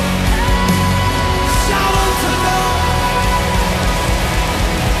God. Shout unto God.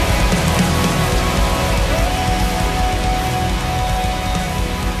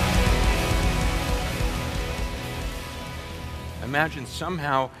 Imagine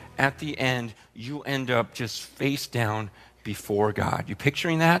somehow at the end you end up just face down before God. You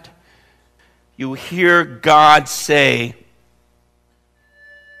picturing that? You hear God say,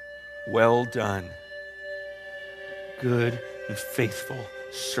 "Well done, good and faithful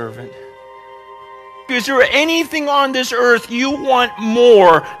servant." Is there anything on this earth you want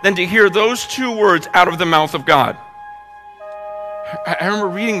more than to hear those two words out of the mouth of God? I remember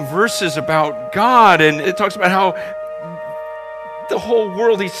reading verses about God, and it talks about how the whole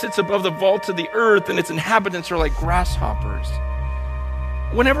world, He sits above the vault of the earth, and its inhabitants are like grasshoppers.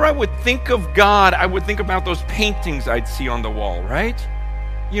 Whenever I would think of God, I would think about those paintings I'd see on the wall, right?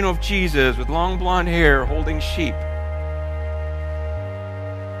 You know, of Jesus with long blonde hair holding sheep.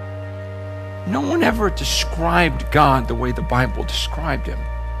 No one ever described God the way the Bible described Him.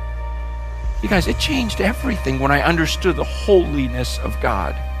 You guys, it changed everything when I understood the holiness of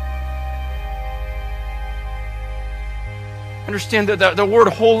God. Understand that the word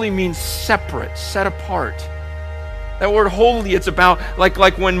holy means separate, set apart. That word holy, it's about like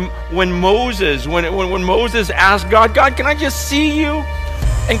when Moses asked God, "God, can I just see you?"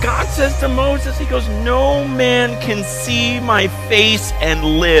 And God says to Moses, He goes, "No man can see my face and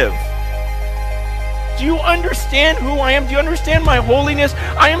live." Do you understand who I am? Do you understand my holiness?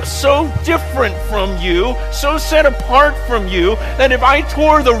 I am so different from you, so set apart from you, that if I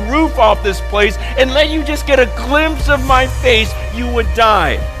tore the roof off this place and let you just get a glimpse of my face, you would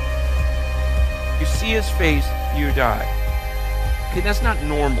die. You see His face, you die. Okay, that's not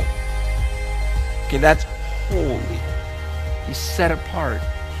normal. Okay, that's holy. He's set apart.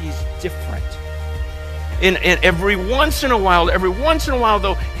 He's different. And every once in a while,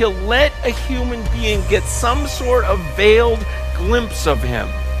 though, He'll let a human being get some sort of veiled glimpse of Him.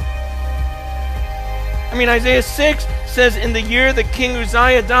 I mean, Isaiah 6 says, "In the year that King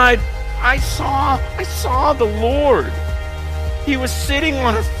Uzziah died, I saw the Lord. He was sitting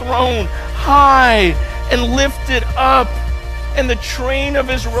on a throne, high and lifted up, and the train of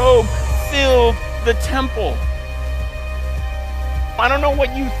His robe filled the temple." I don't know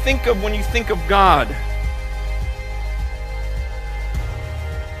what you think of when you think of God.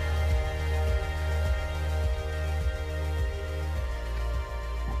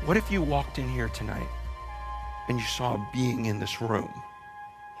 What if you walked in here tonight and you saw a being in this room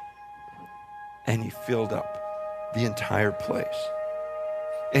and He filled up the entire place?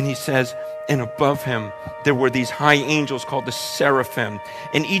 And He says, and above Him there were these high angels called the seraphim,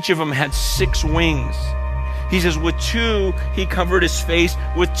 and each of them had 6 wings. He says, with 2 He covered His face,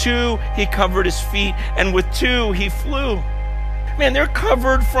 with 2 He covered His feet, and with 2 He flew. Man, they're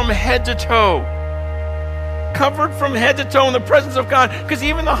covered from head to toe. covered from head to toe in the presence of God. Because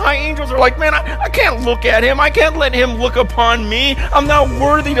even the high angels are like, man, I can't look at him. I can't let him look upon me. I'm not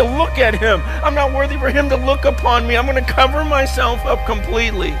worthy to look at him. I'm not worthy for him to look upon me. I'm going to cover myself up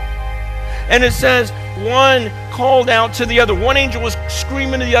completely. And it says, one called out to the other. One angel was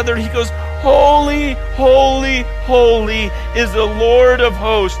screaming to the other. He goes, holy, holy, holy is the Lord of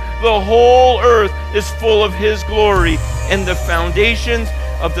hosts. The whole earth is full of his glory. And the foundations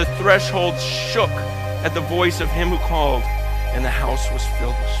of the threshold shook at the voice of him who called, and the house was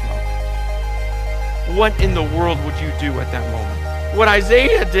filled with smoke. What in the world would you do at that moment? What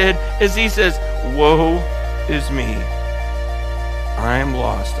Isaiah did is he says, woe is me. I am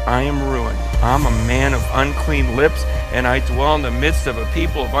lost. I am ruined. I'm a man of unclean lips, and I dwell in the midst of a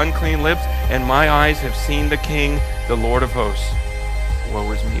people of unclean lips, and my eyes have seen the King, the Lord of hosts.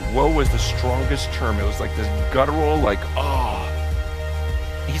 Woe is me. Woe was the strongest term. It was like this guttural, like, oh.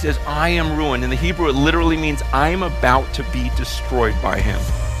 He says, I am ruined. In the Hebrew, it literally means I am about to be destroyed by him.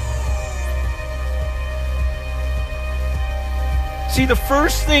 See, the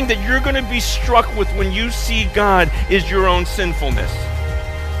first thing that you're going to be struck with when you see God is your own sinfulness.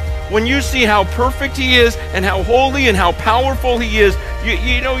 When you see how perfect he is and how holy and how powerful he is, you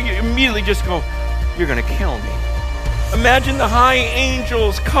immediately just go, you're going to kill me. Imagine the high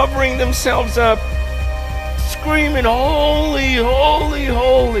angels covering themselves up, screaming, holy, holy,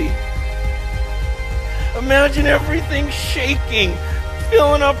 holy. Imagine everything shaking,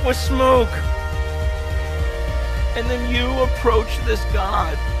 filling up with smoke. And then you approach this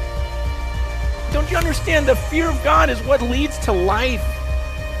God. Don't you understand? The fear of God is what leads to life.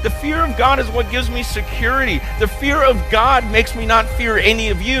 The fear of God is what gives me security. The fear of God makes me not fear any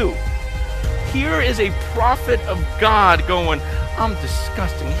of you. Here is a prophet of God going, I'm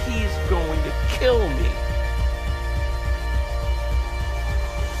disgusting. He's going to kill me.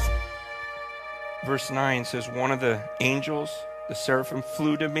 Verse 9 says, one of the angels, the seraphim,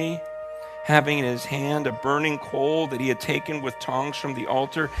 flew to me, having in his hand a burning coal that he had taken with tongs from the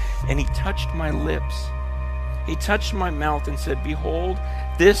altar, and he touched my lips. He touched my mouth and said, behold,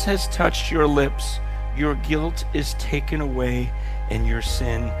 this has touched your lips. Your guilt is taken away and your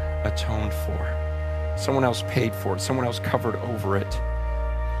sin atoned for. Someone else paid for it. Someone else covered over it.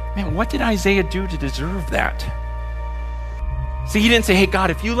 Man, what did Isaiah do to deserve that? See, he didn't say, hey, God,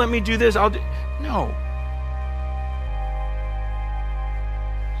 if you let me do this, I'll do... No.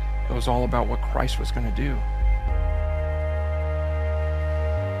 It was all about what Christ was going to do.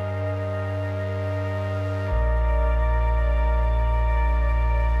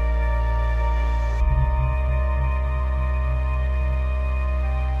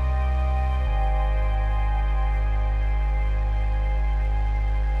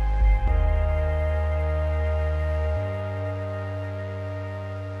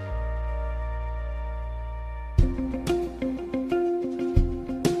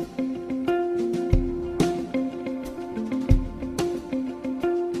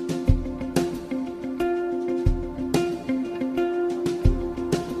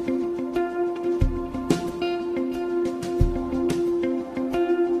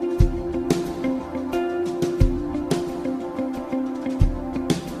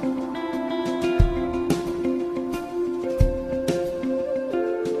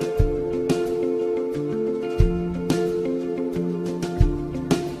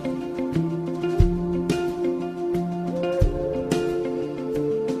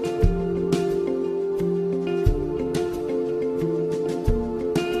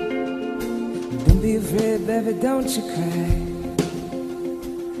 Baby, don't you cry.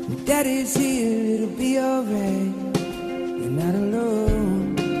 Daddy's here, it'll be alright. You're not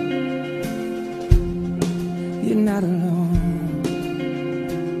alone. You're not alone.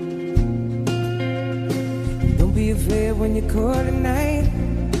 Don't be afraid when you call at night.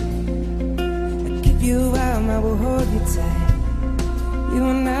 I'll keep you warm, I will hold you tight. You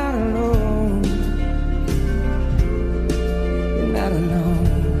are not alone. You're not alone.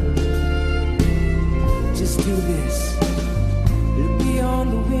 Do this. Look beyond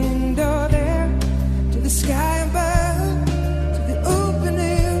the window there to the sky above, to the open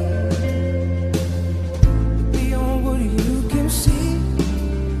air. Look beyond what you can see.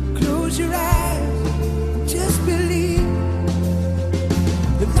 Close your eyes, just believe.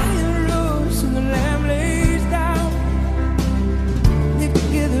 The lion rose and the lamb lays down. Live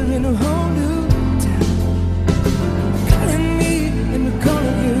together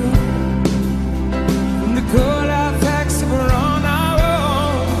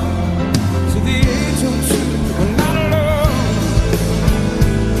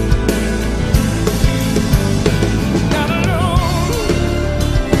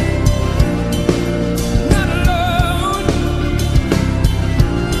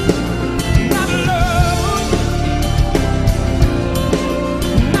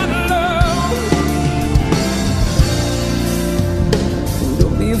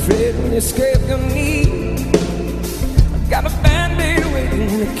escape your need. I've got a band-aid waiting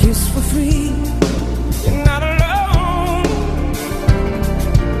and a kiss for free. You're not alone.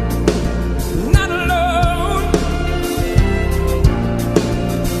 Not alone.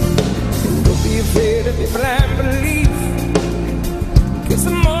 And don't be afraid of your blind belief, 'cause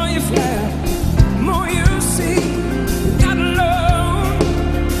the more you fly, the more you see. You're not alone.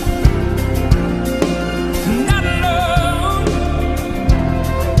 Not alone.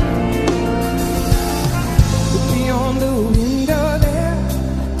 Look beyond the window there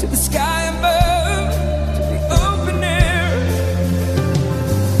to the sky above, to the open air.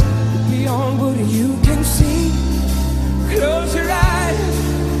 Look beyond what you can see. Close your eyes,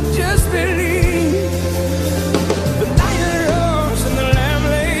 just believe. The lion roars and the lamb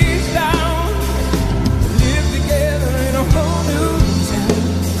lays down. Live together in a whole new town.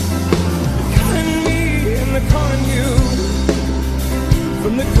 They're calling me and they're calling you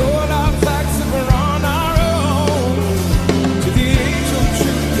from the cold hard facts that we're on our own to the age of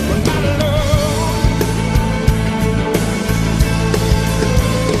truth that we're not alone.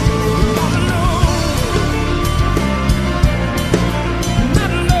 Not alone.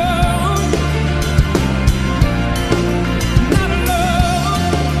 Not alone. Not alone.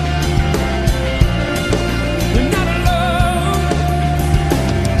 You're not alone.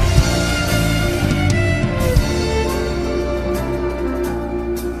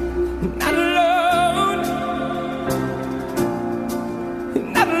 Not alone.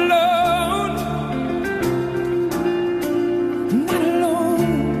 Not alone. Not alone.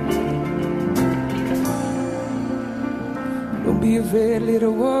 Don't be afraid,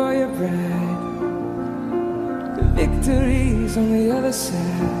 little warrior bride. The victory's on the other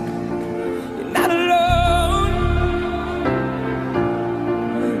side. You're not alone.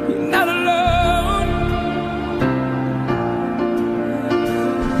 You're not alone.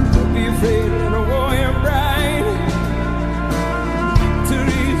 Don't be afraid, little warrior bride.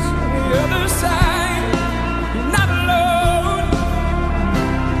 Victory's on the other side. You're not alone.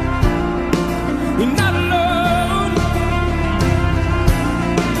 You're not alone.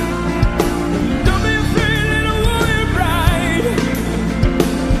 Don't be afraid, little warrior bride.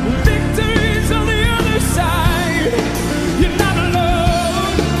 Victory's on the other side. You're not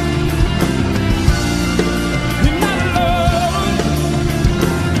alone. You're not alone.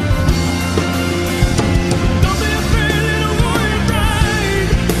 Don't be afraid, little warrior bride.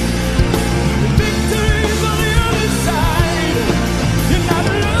 Victory's on the other side. You're not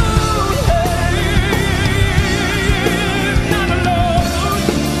alone. Not alone.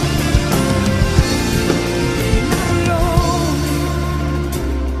 Not alone.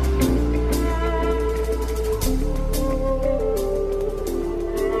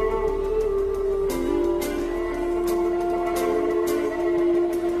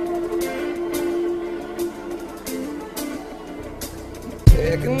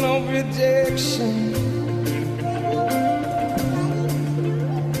 Taking no rejection.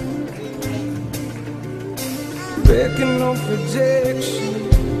 Breaking no rejection.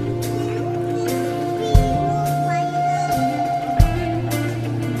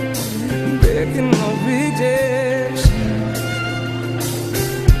 Breaking no rejection.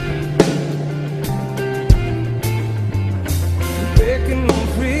 Breaking no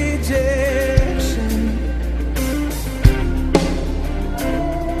rejection.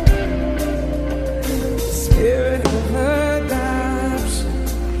 Spirit of adoption.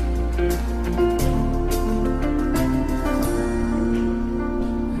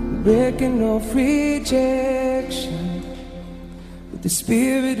 Breaking off rejection with the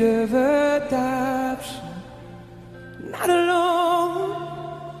spirit of adoption. Not alone.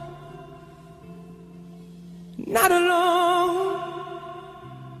 Not alone.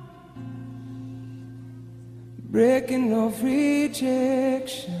 Breaking off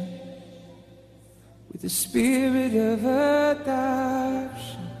rejection with the spirit of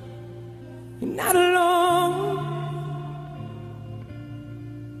adoption. You're not alone.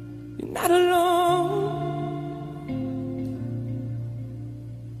 You're not alone.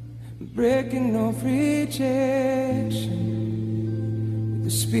 Breaking off rejection with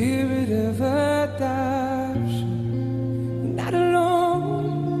the spirit of adoption. You're not alone.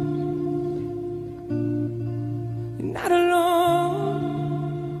 You're not alone.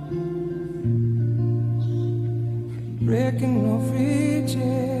 Breaking off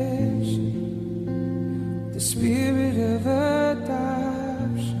rejection with the spirit of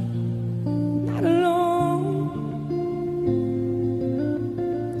adoption. Not alone.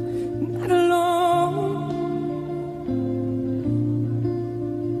 Not alone.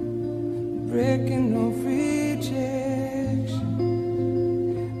 Breaking off rejection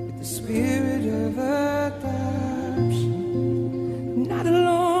with the spirit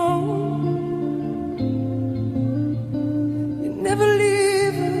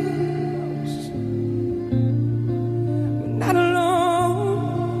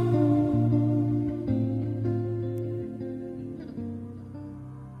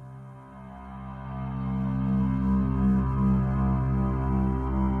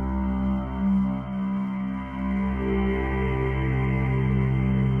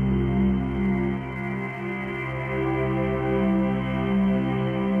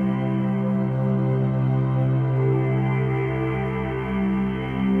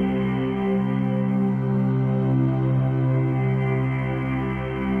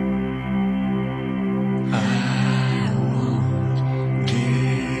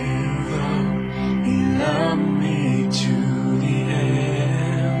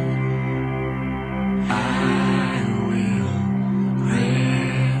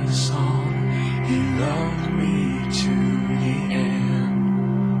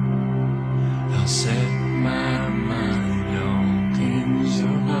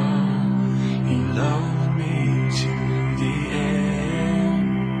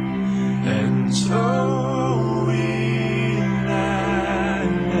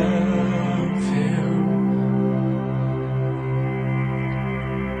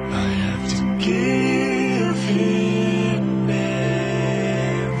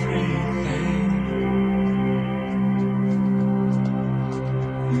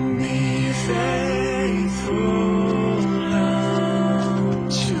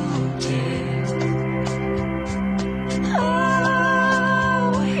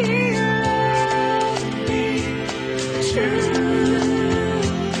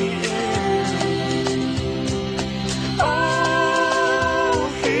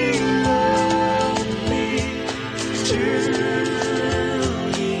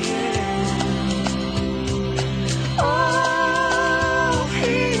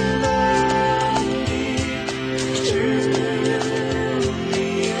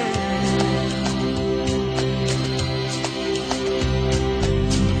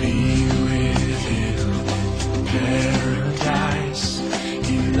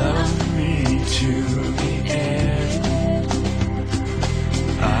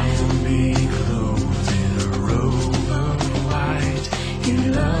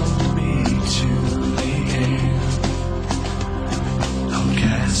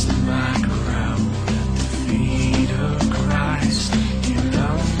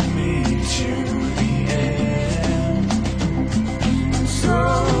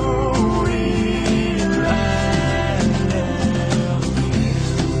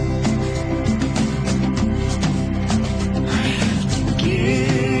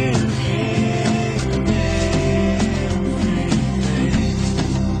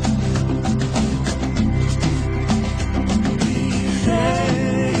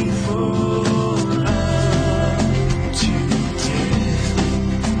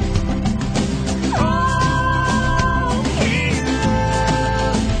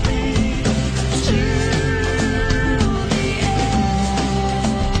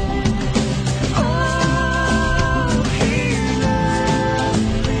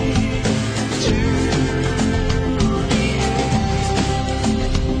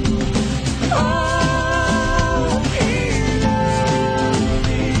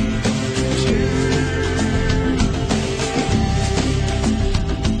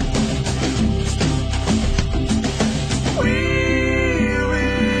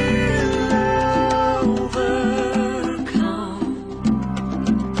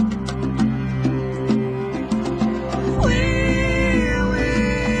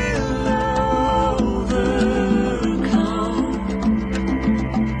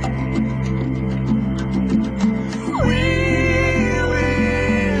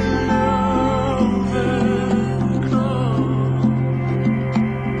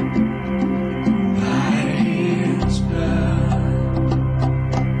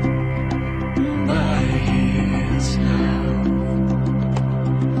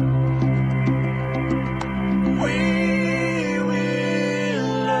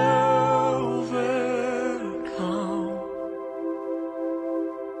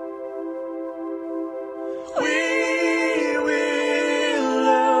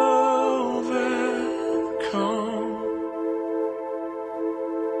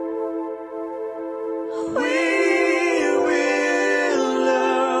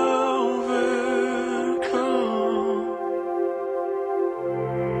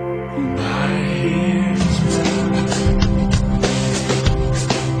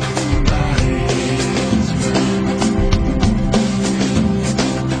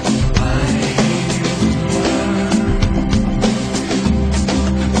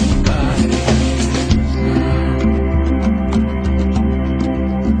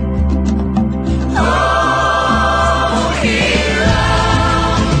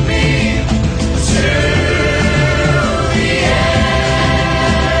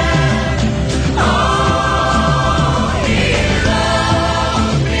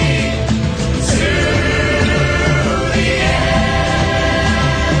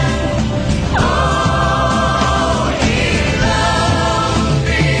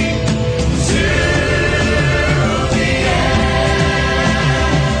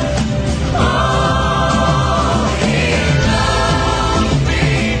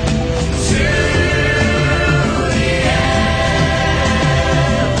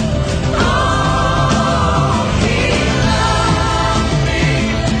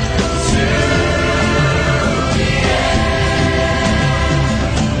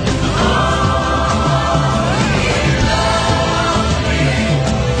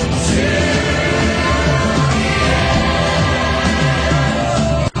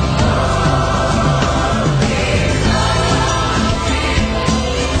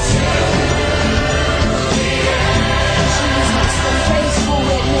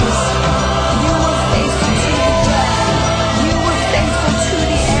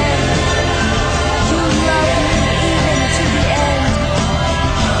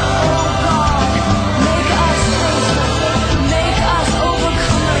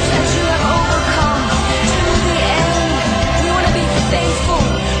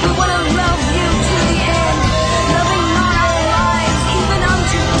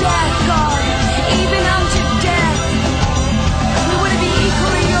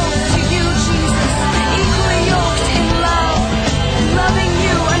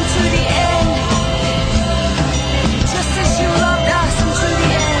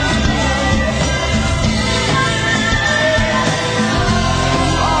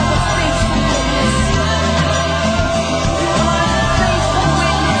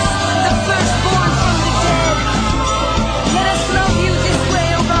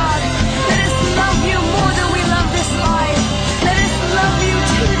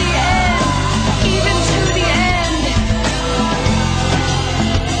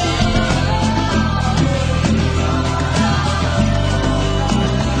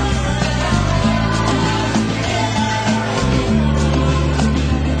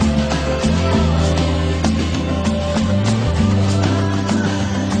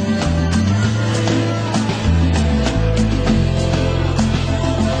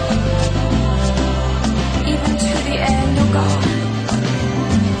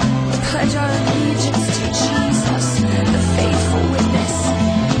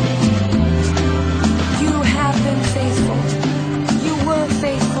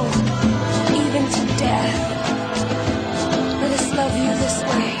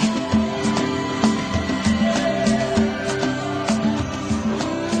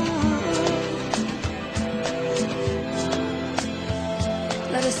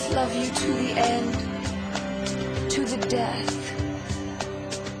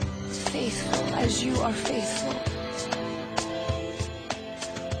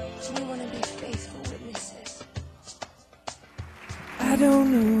don't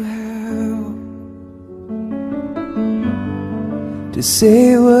know how to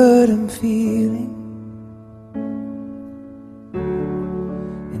say what I'm feeling,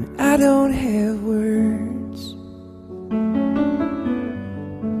 and I don't have words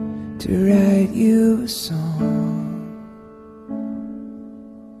to write you a song,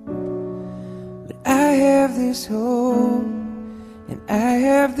 but I have this hope, and I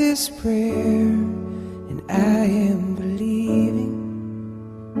have this prayer, and I am believing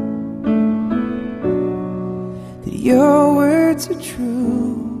that your words are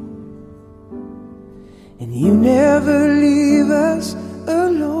true, and you never leave us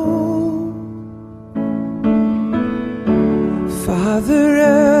alone. Father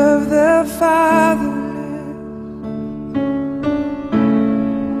of the fatherless,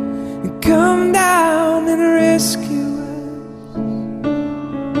 come down and rescue us.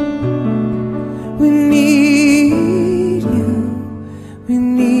 We need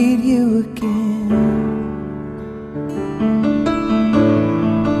you again.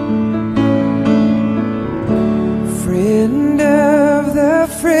 Friend of the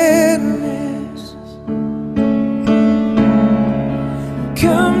friendless,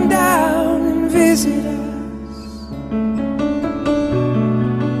 come down and visit us.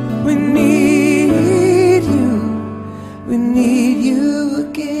 We need you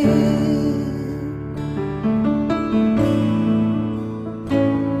again.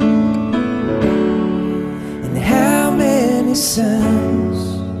 And how many sons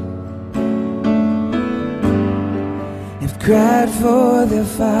have cried for their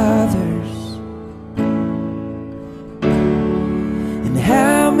fathers, and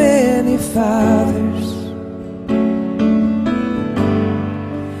how many fathers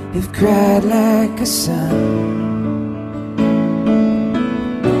have cried like a son.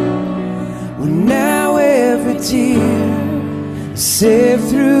 Well, now every tear saved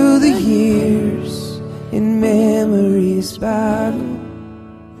through the years in memory's bottle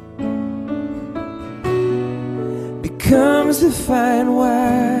becomes the fine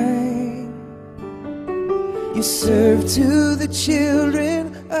wine you serve to the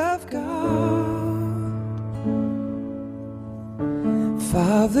children of God.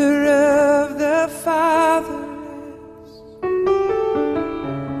 Father of the fatherless,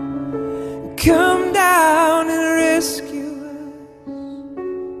 come down and rescue us.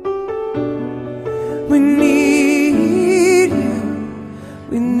 We need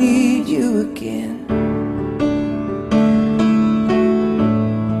you again.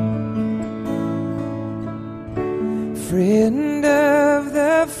 Friend of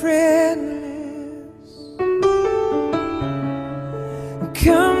the friendless,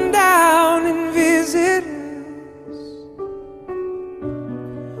 come down and visit us.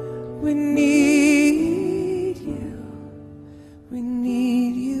 We need you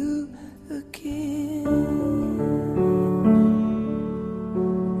again.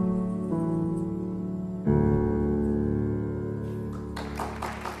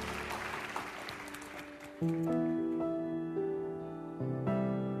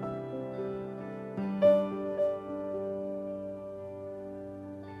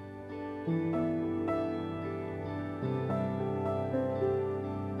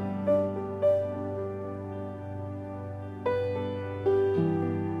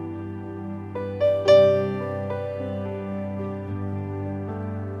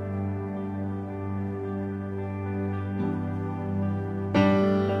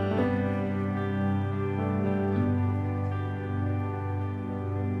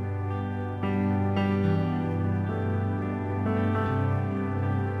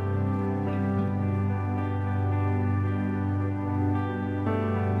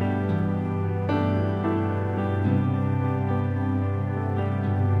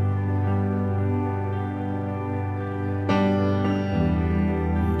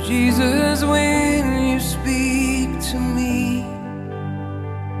 Jesus, when you speak to me,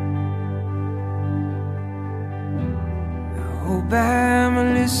 I hope I'm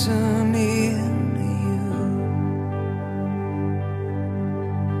listening to you.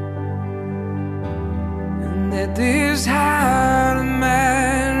 And that this heart of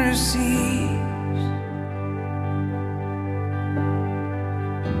mine receives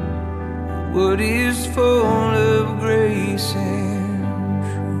what is full of grace and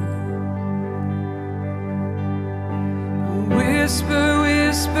whisper,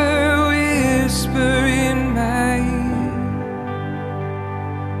 whisper, whisper in my ear,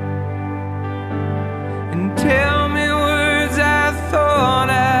 and tell me words I thought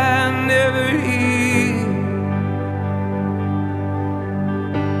I'd never hear.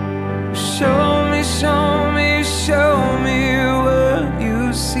 Show me, show me, show me what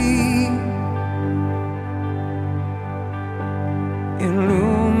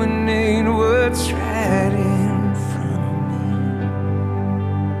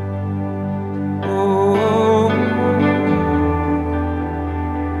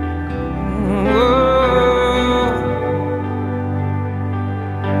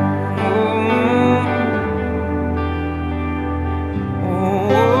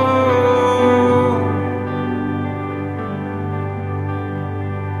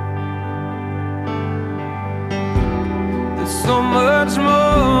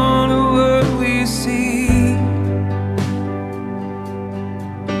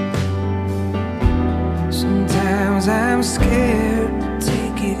Sometimes I'm scared to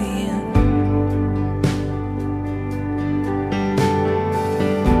take it in.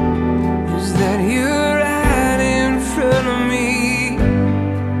 Is that you're right in front of me?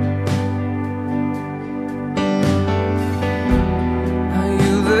 Are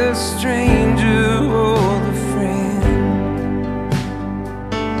you the stranger or the friend?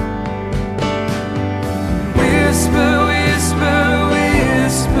 Whisper, whisper,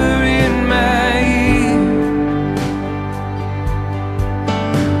 whisper in my ear,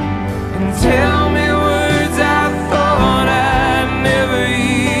 and tell me words I thought I'd never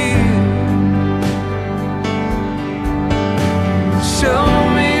hear. Show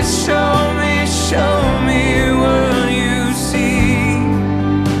me, show me, show me what you see.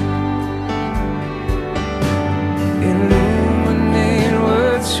 Illuminate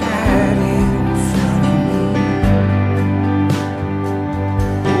what's right in front of me.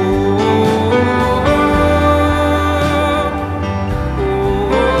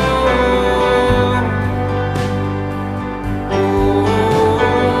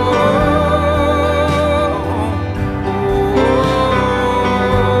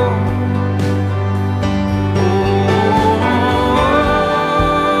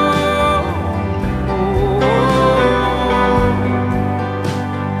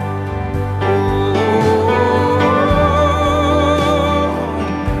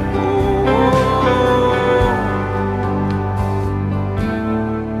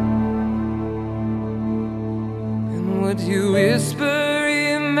 And would you whisper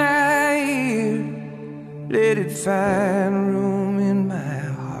in my ear? Let it find room in my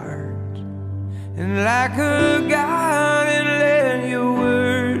heart. And like a garden, let your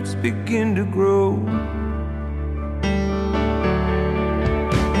words begin to grow.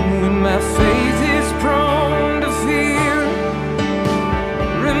 And when my faith is prone to fear,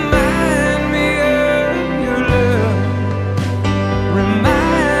 remind me of your love.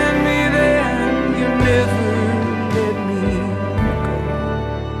 Remind me that you never let me go.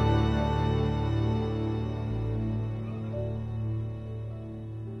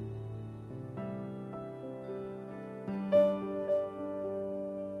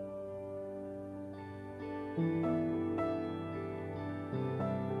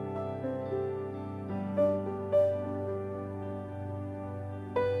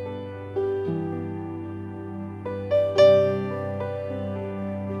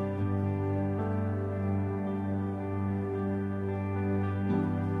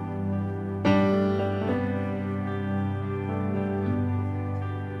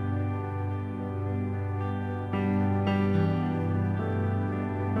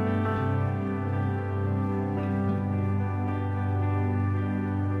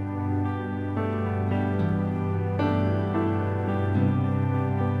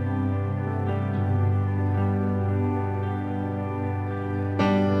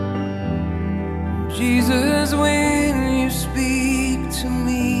 Jesus, when you speak to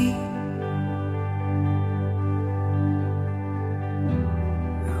me,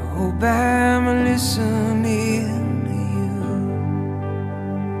 I hope I'm listening to you.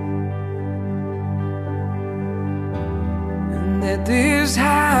 And that this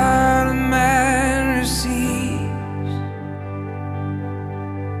heart of mine receives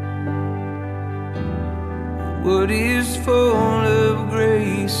what is full of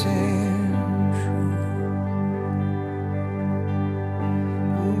grace and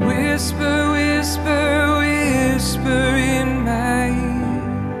whisper, whisper, whisper in my ear,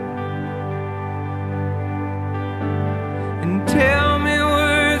 and tell me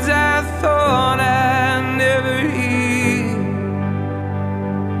words I thought I'd never hear.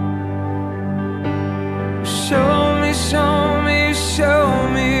 Show me, show me, show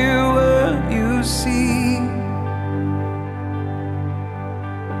me what you see.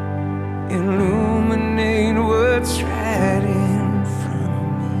 Illuminate what's right in front of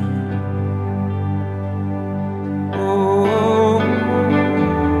me.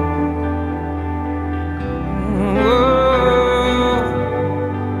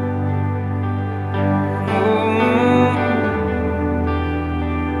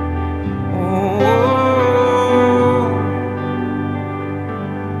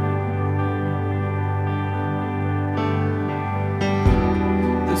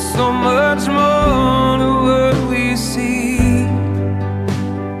 There's so much more to what we see.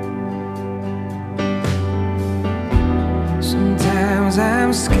 Sometimes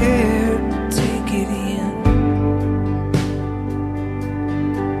I'm scared to take it in.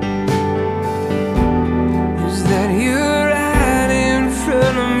 Is that you're right in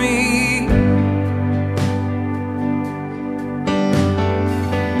front of me?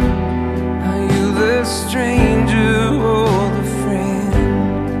 Are you the stranger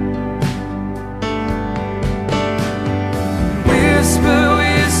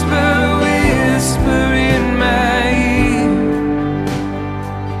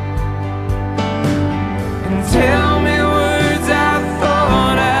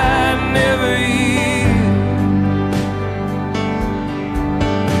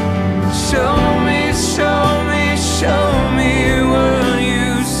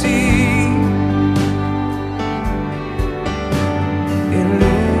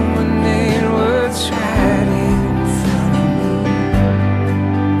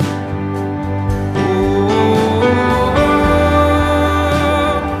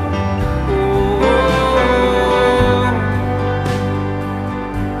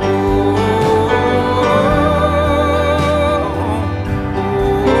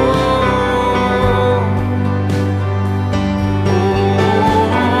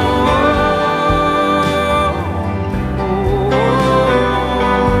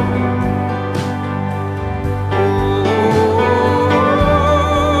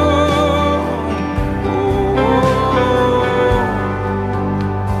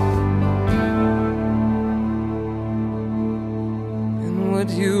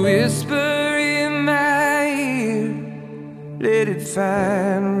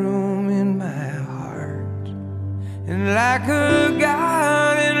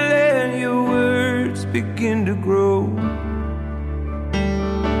begin to grow.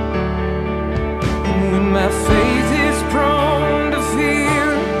 And when my faith is prone to fear,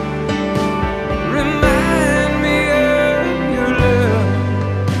 remind me of your love.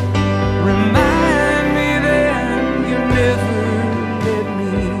 Remind me that you never let me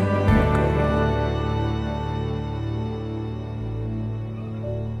go.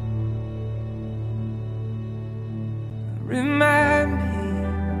 Remind me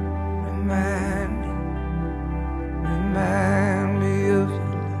of your love. Remind me of your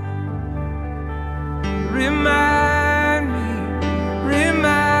love.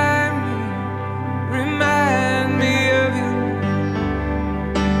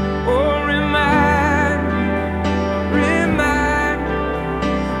 Oh, remind me of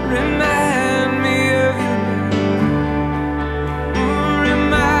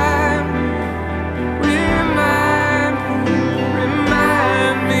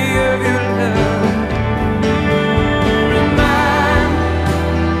your love.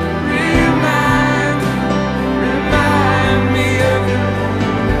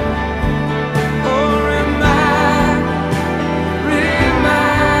 Oh, remind me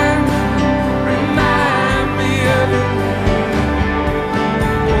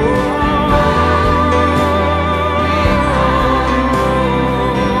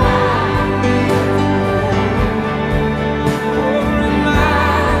of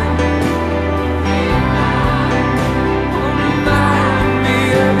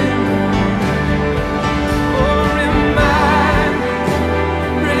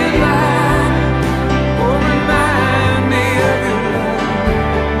love.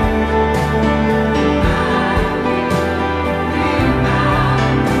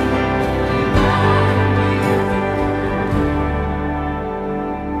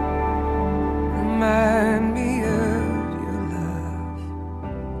 Remind me of your love.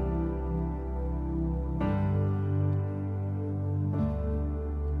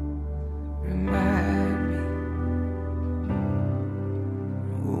 Remind me.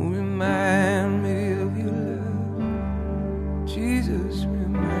 Oh, remind me of your love. Jesus,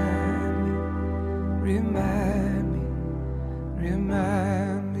 remind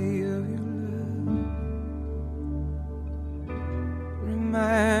me of your love.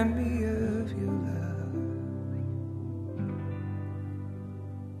 Remind me of your love.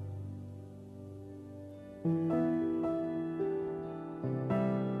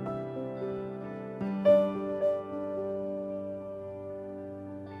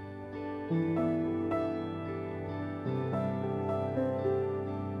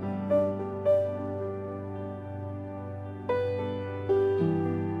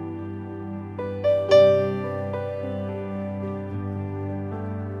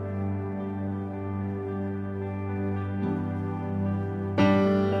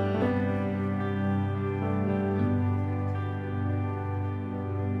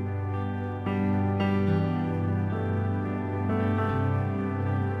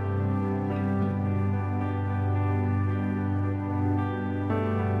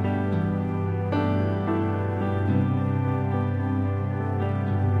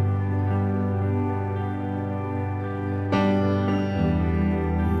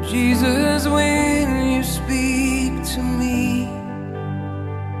 Jesus, when you speak to me,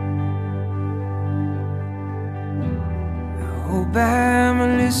 I hope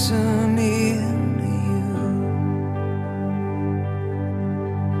I'm listening to you.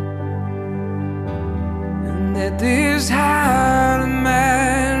 And that this heart of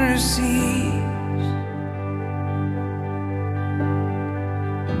mine receives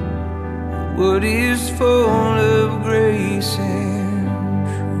what is full of grace and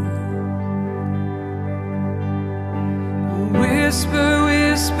whisper,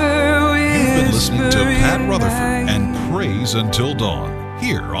 whisper, You've been listening to Pat in Rutherford my and Praise Until Dawn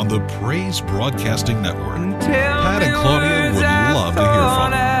here on the Praise Broadcasting Network. Pat and Claudia would love to hear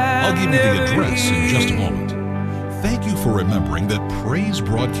from you. I'll give you the address in just a moment. Thank you for remembering that Praise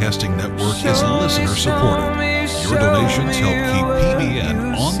Broadcasting Network is listener supported. Your donations help keep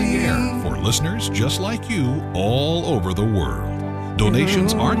PBN on the air for listeners just like you all over the world.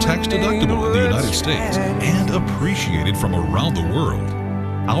 Donations are tax deductible in the United States and appreciated from around the world.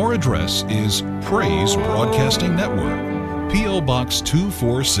 Our address is Praise Broadcasting Network, P.O. Box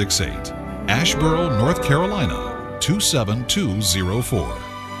 2468, Asheboro, North Carolina 27204.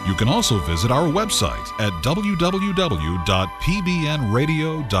 You can also visit our website at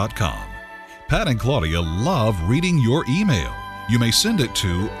www.pbnradio.com. Pat and Claudia love reading your email. You may send it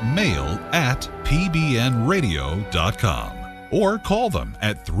to mail@pbnradio.com or call them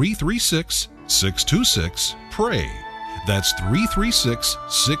at 336-626-PRAY. That's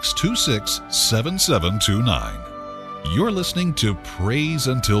 336-626-7729. You're listening to Praise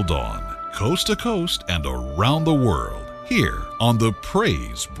Until Dawn, coast to coast and around the world, here on the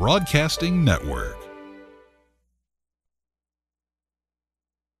Praise Broadcasting Network.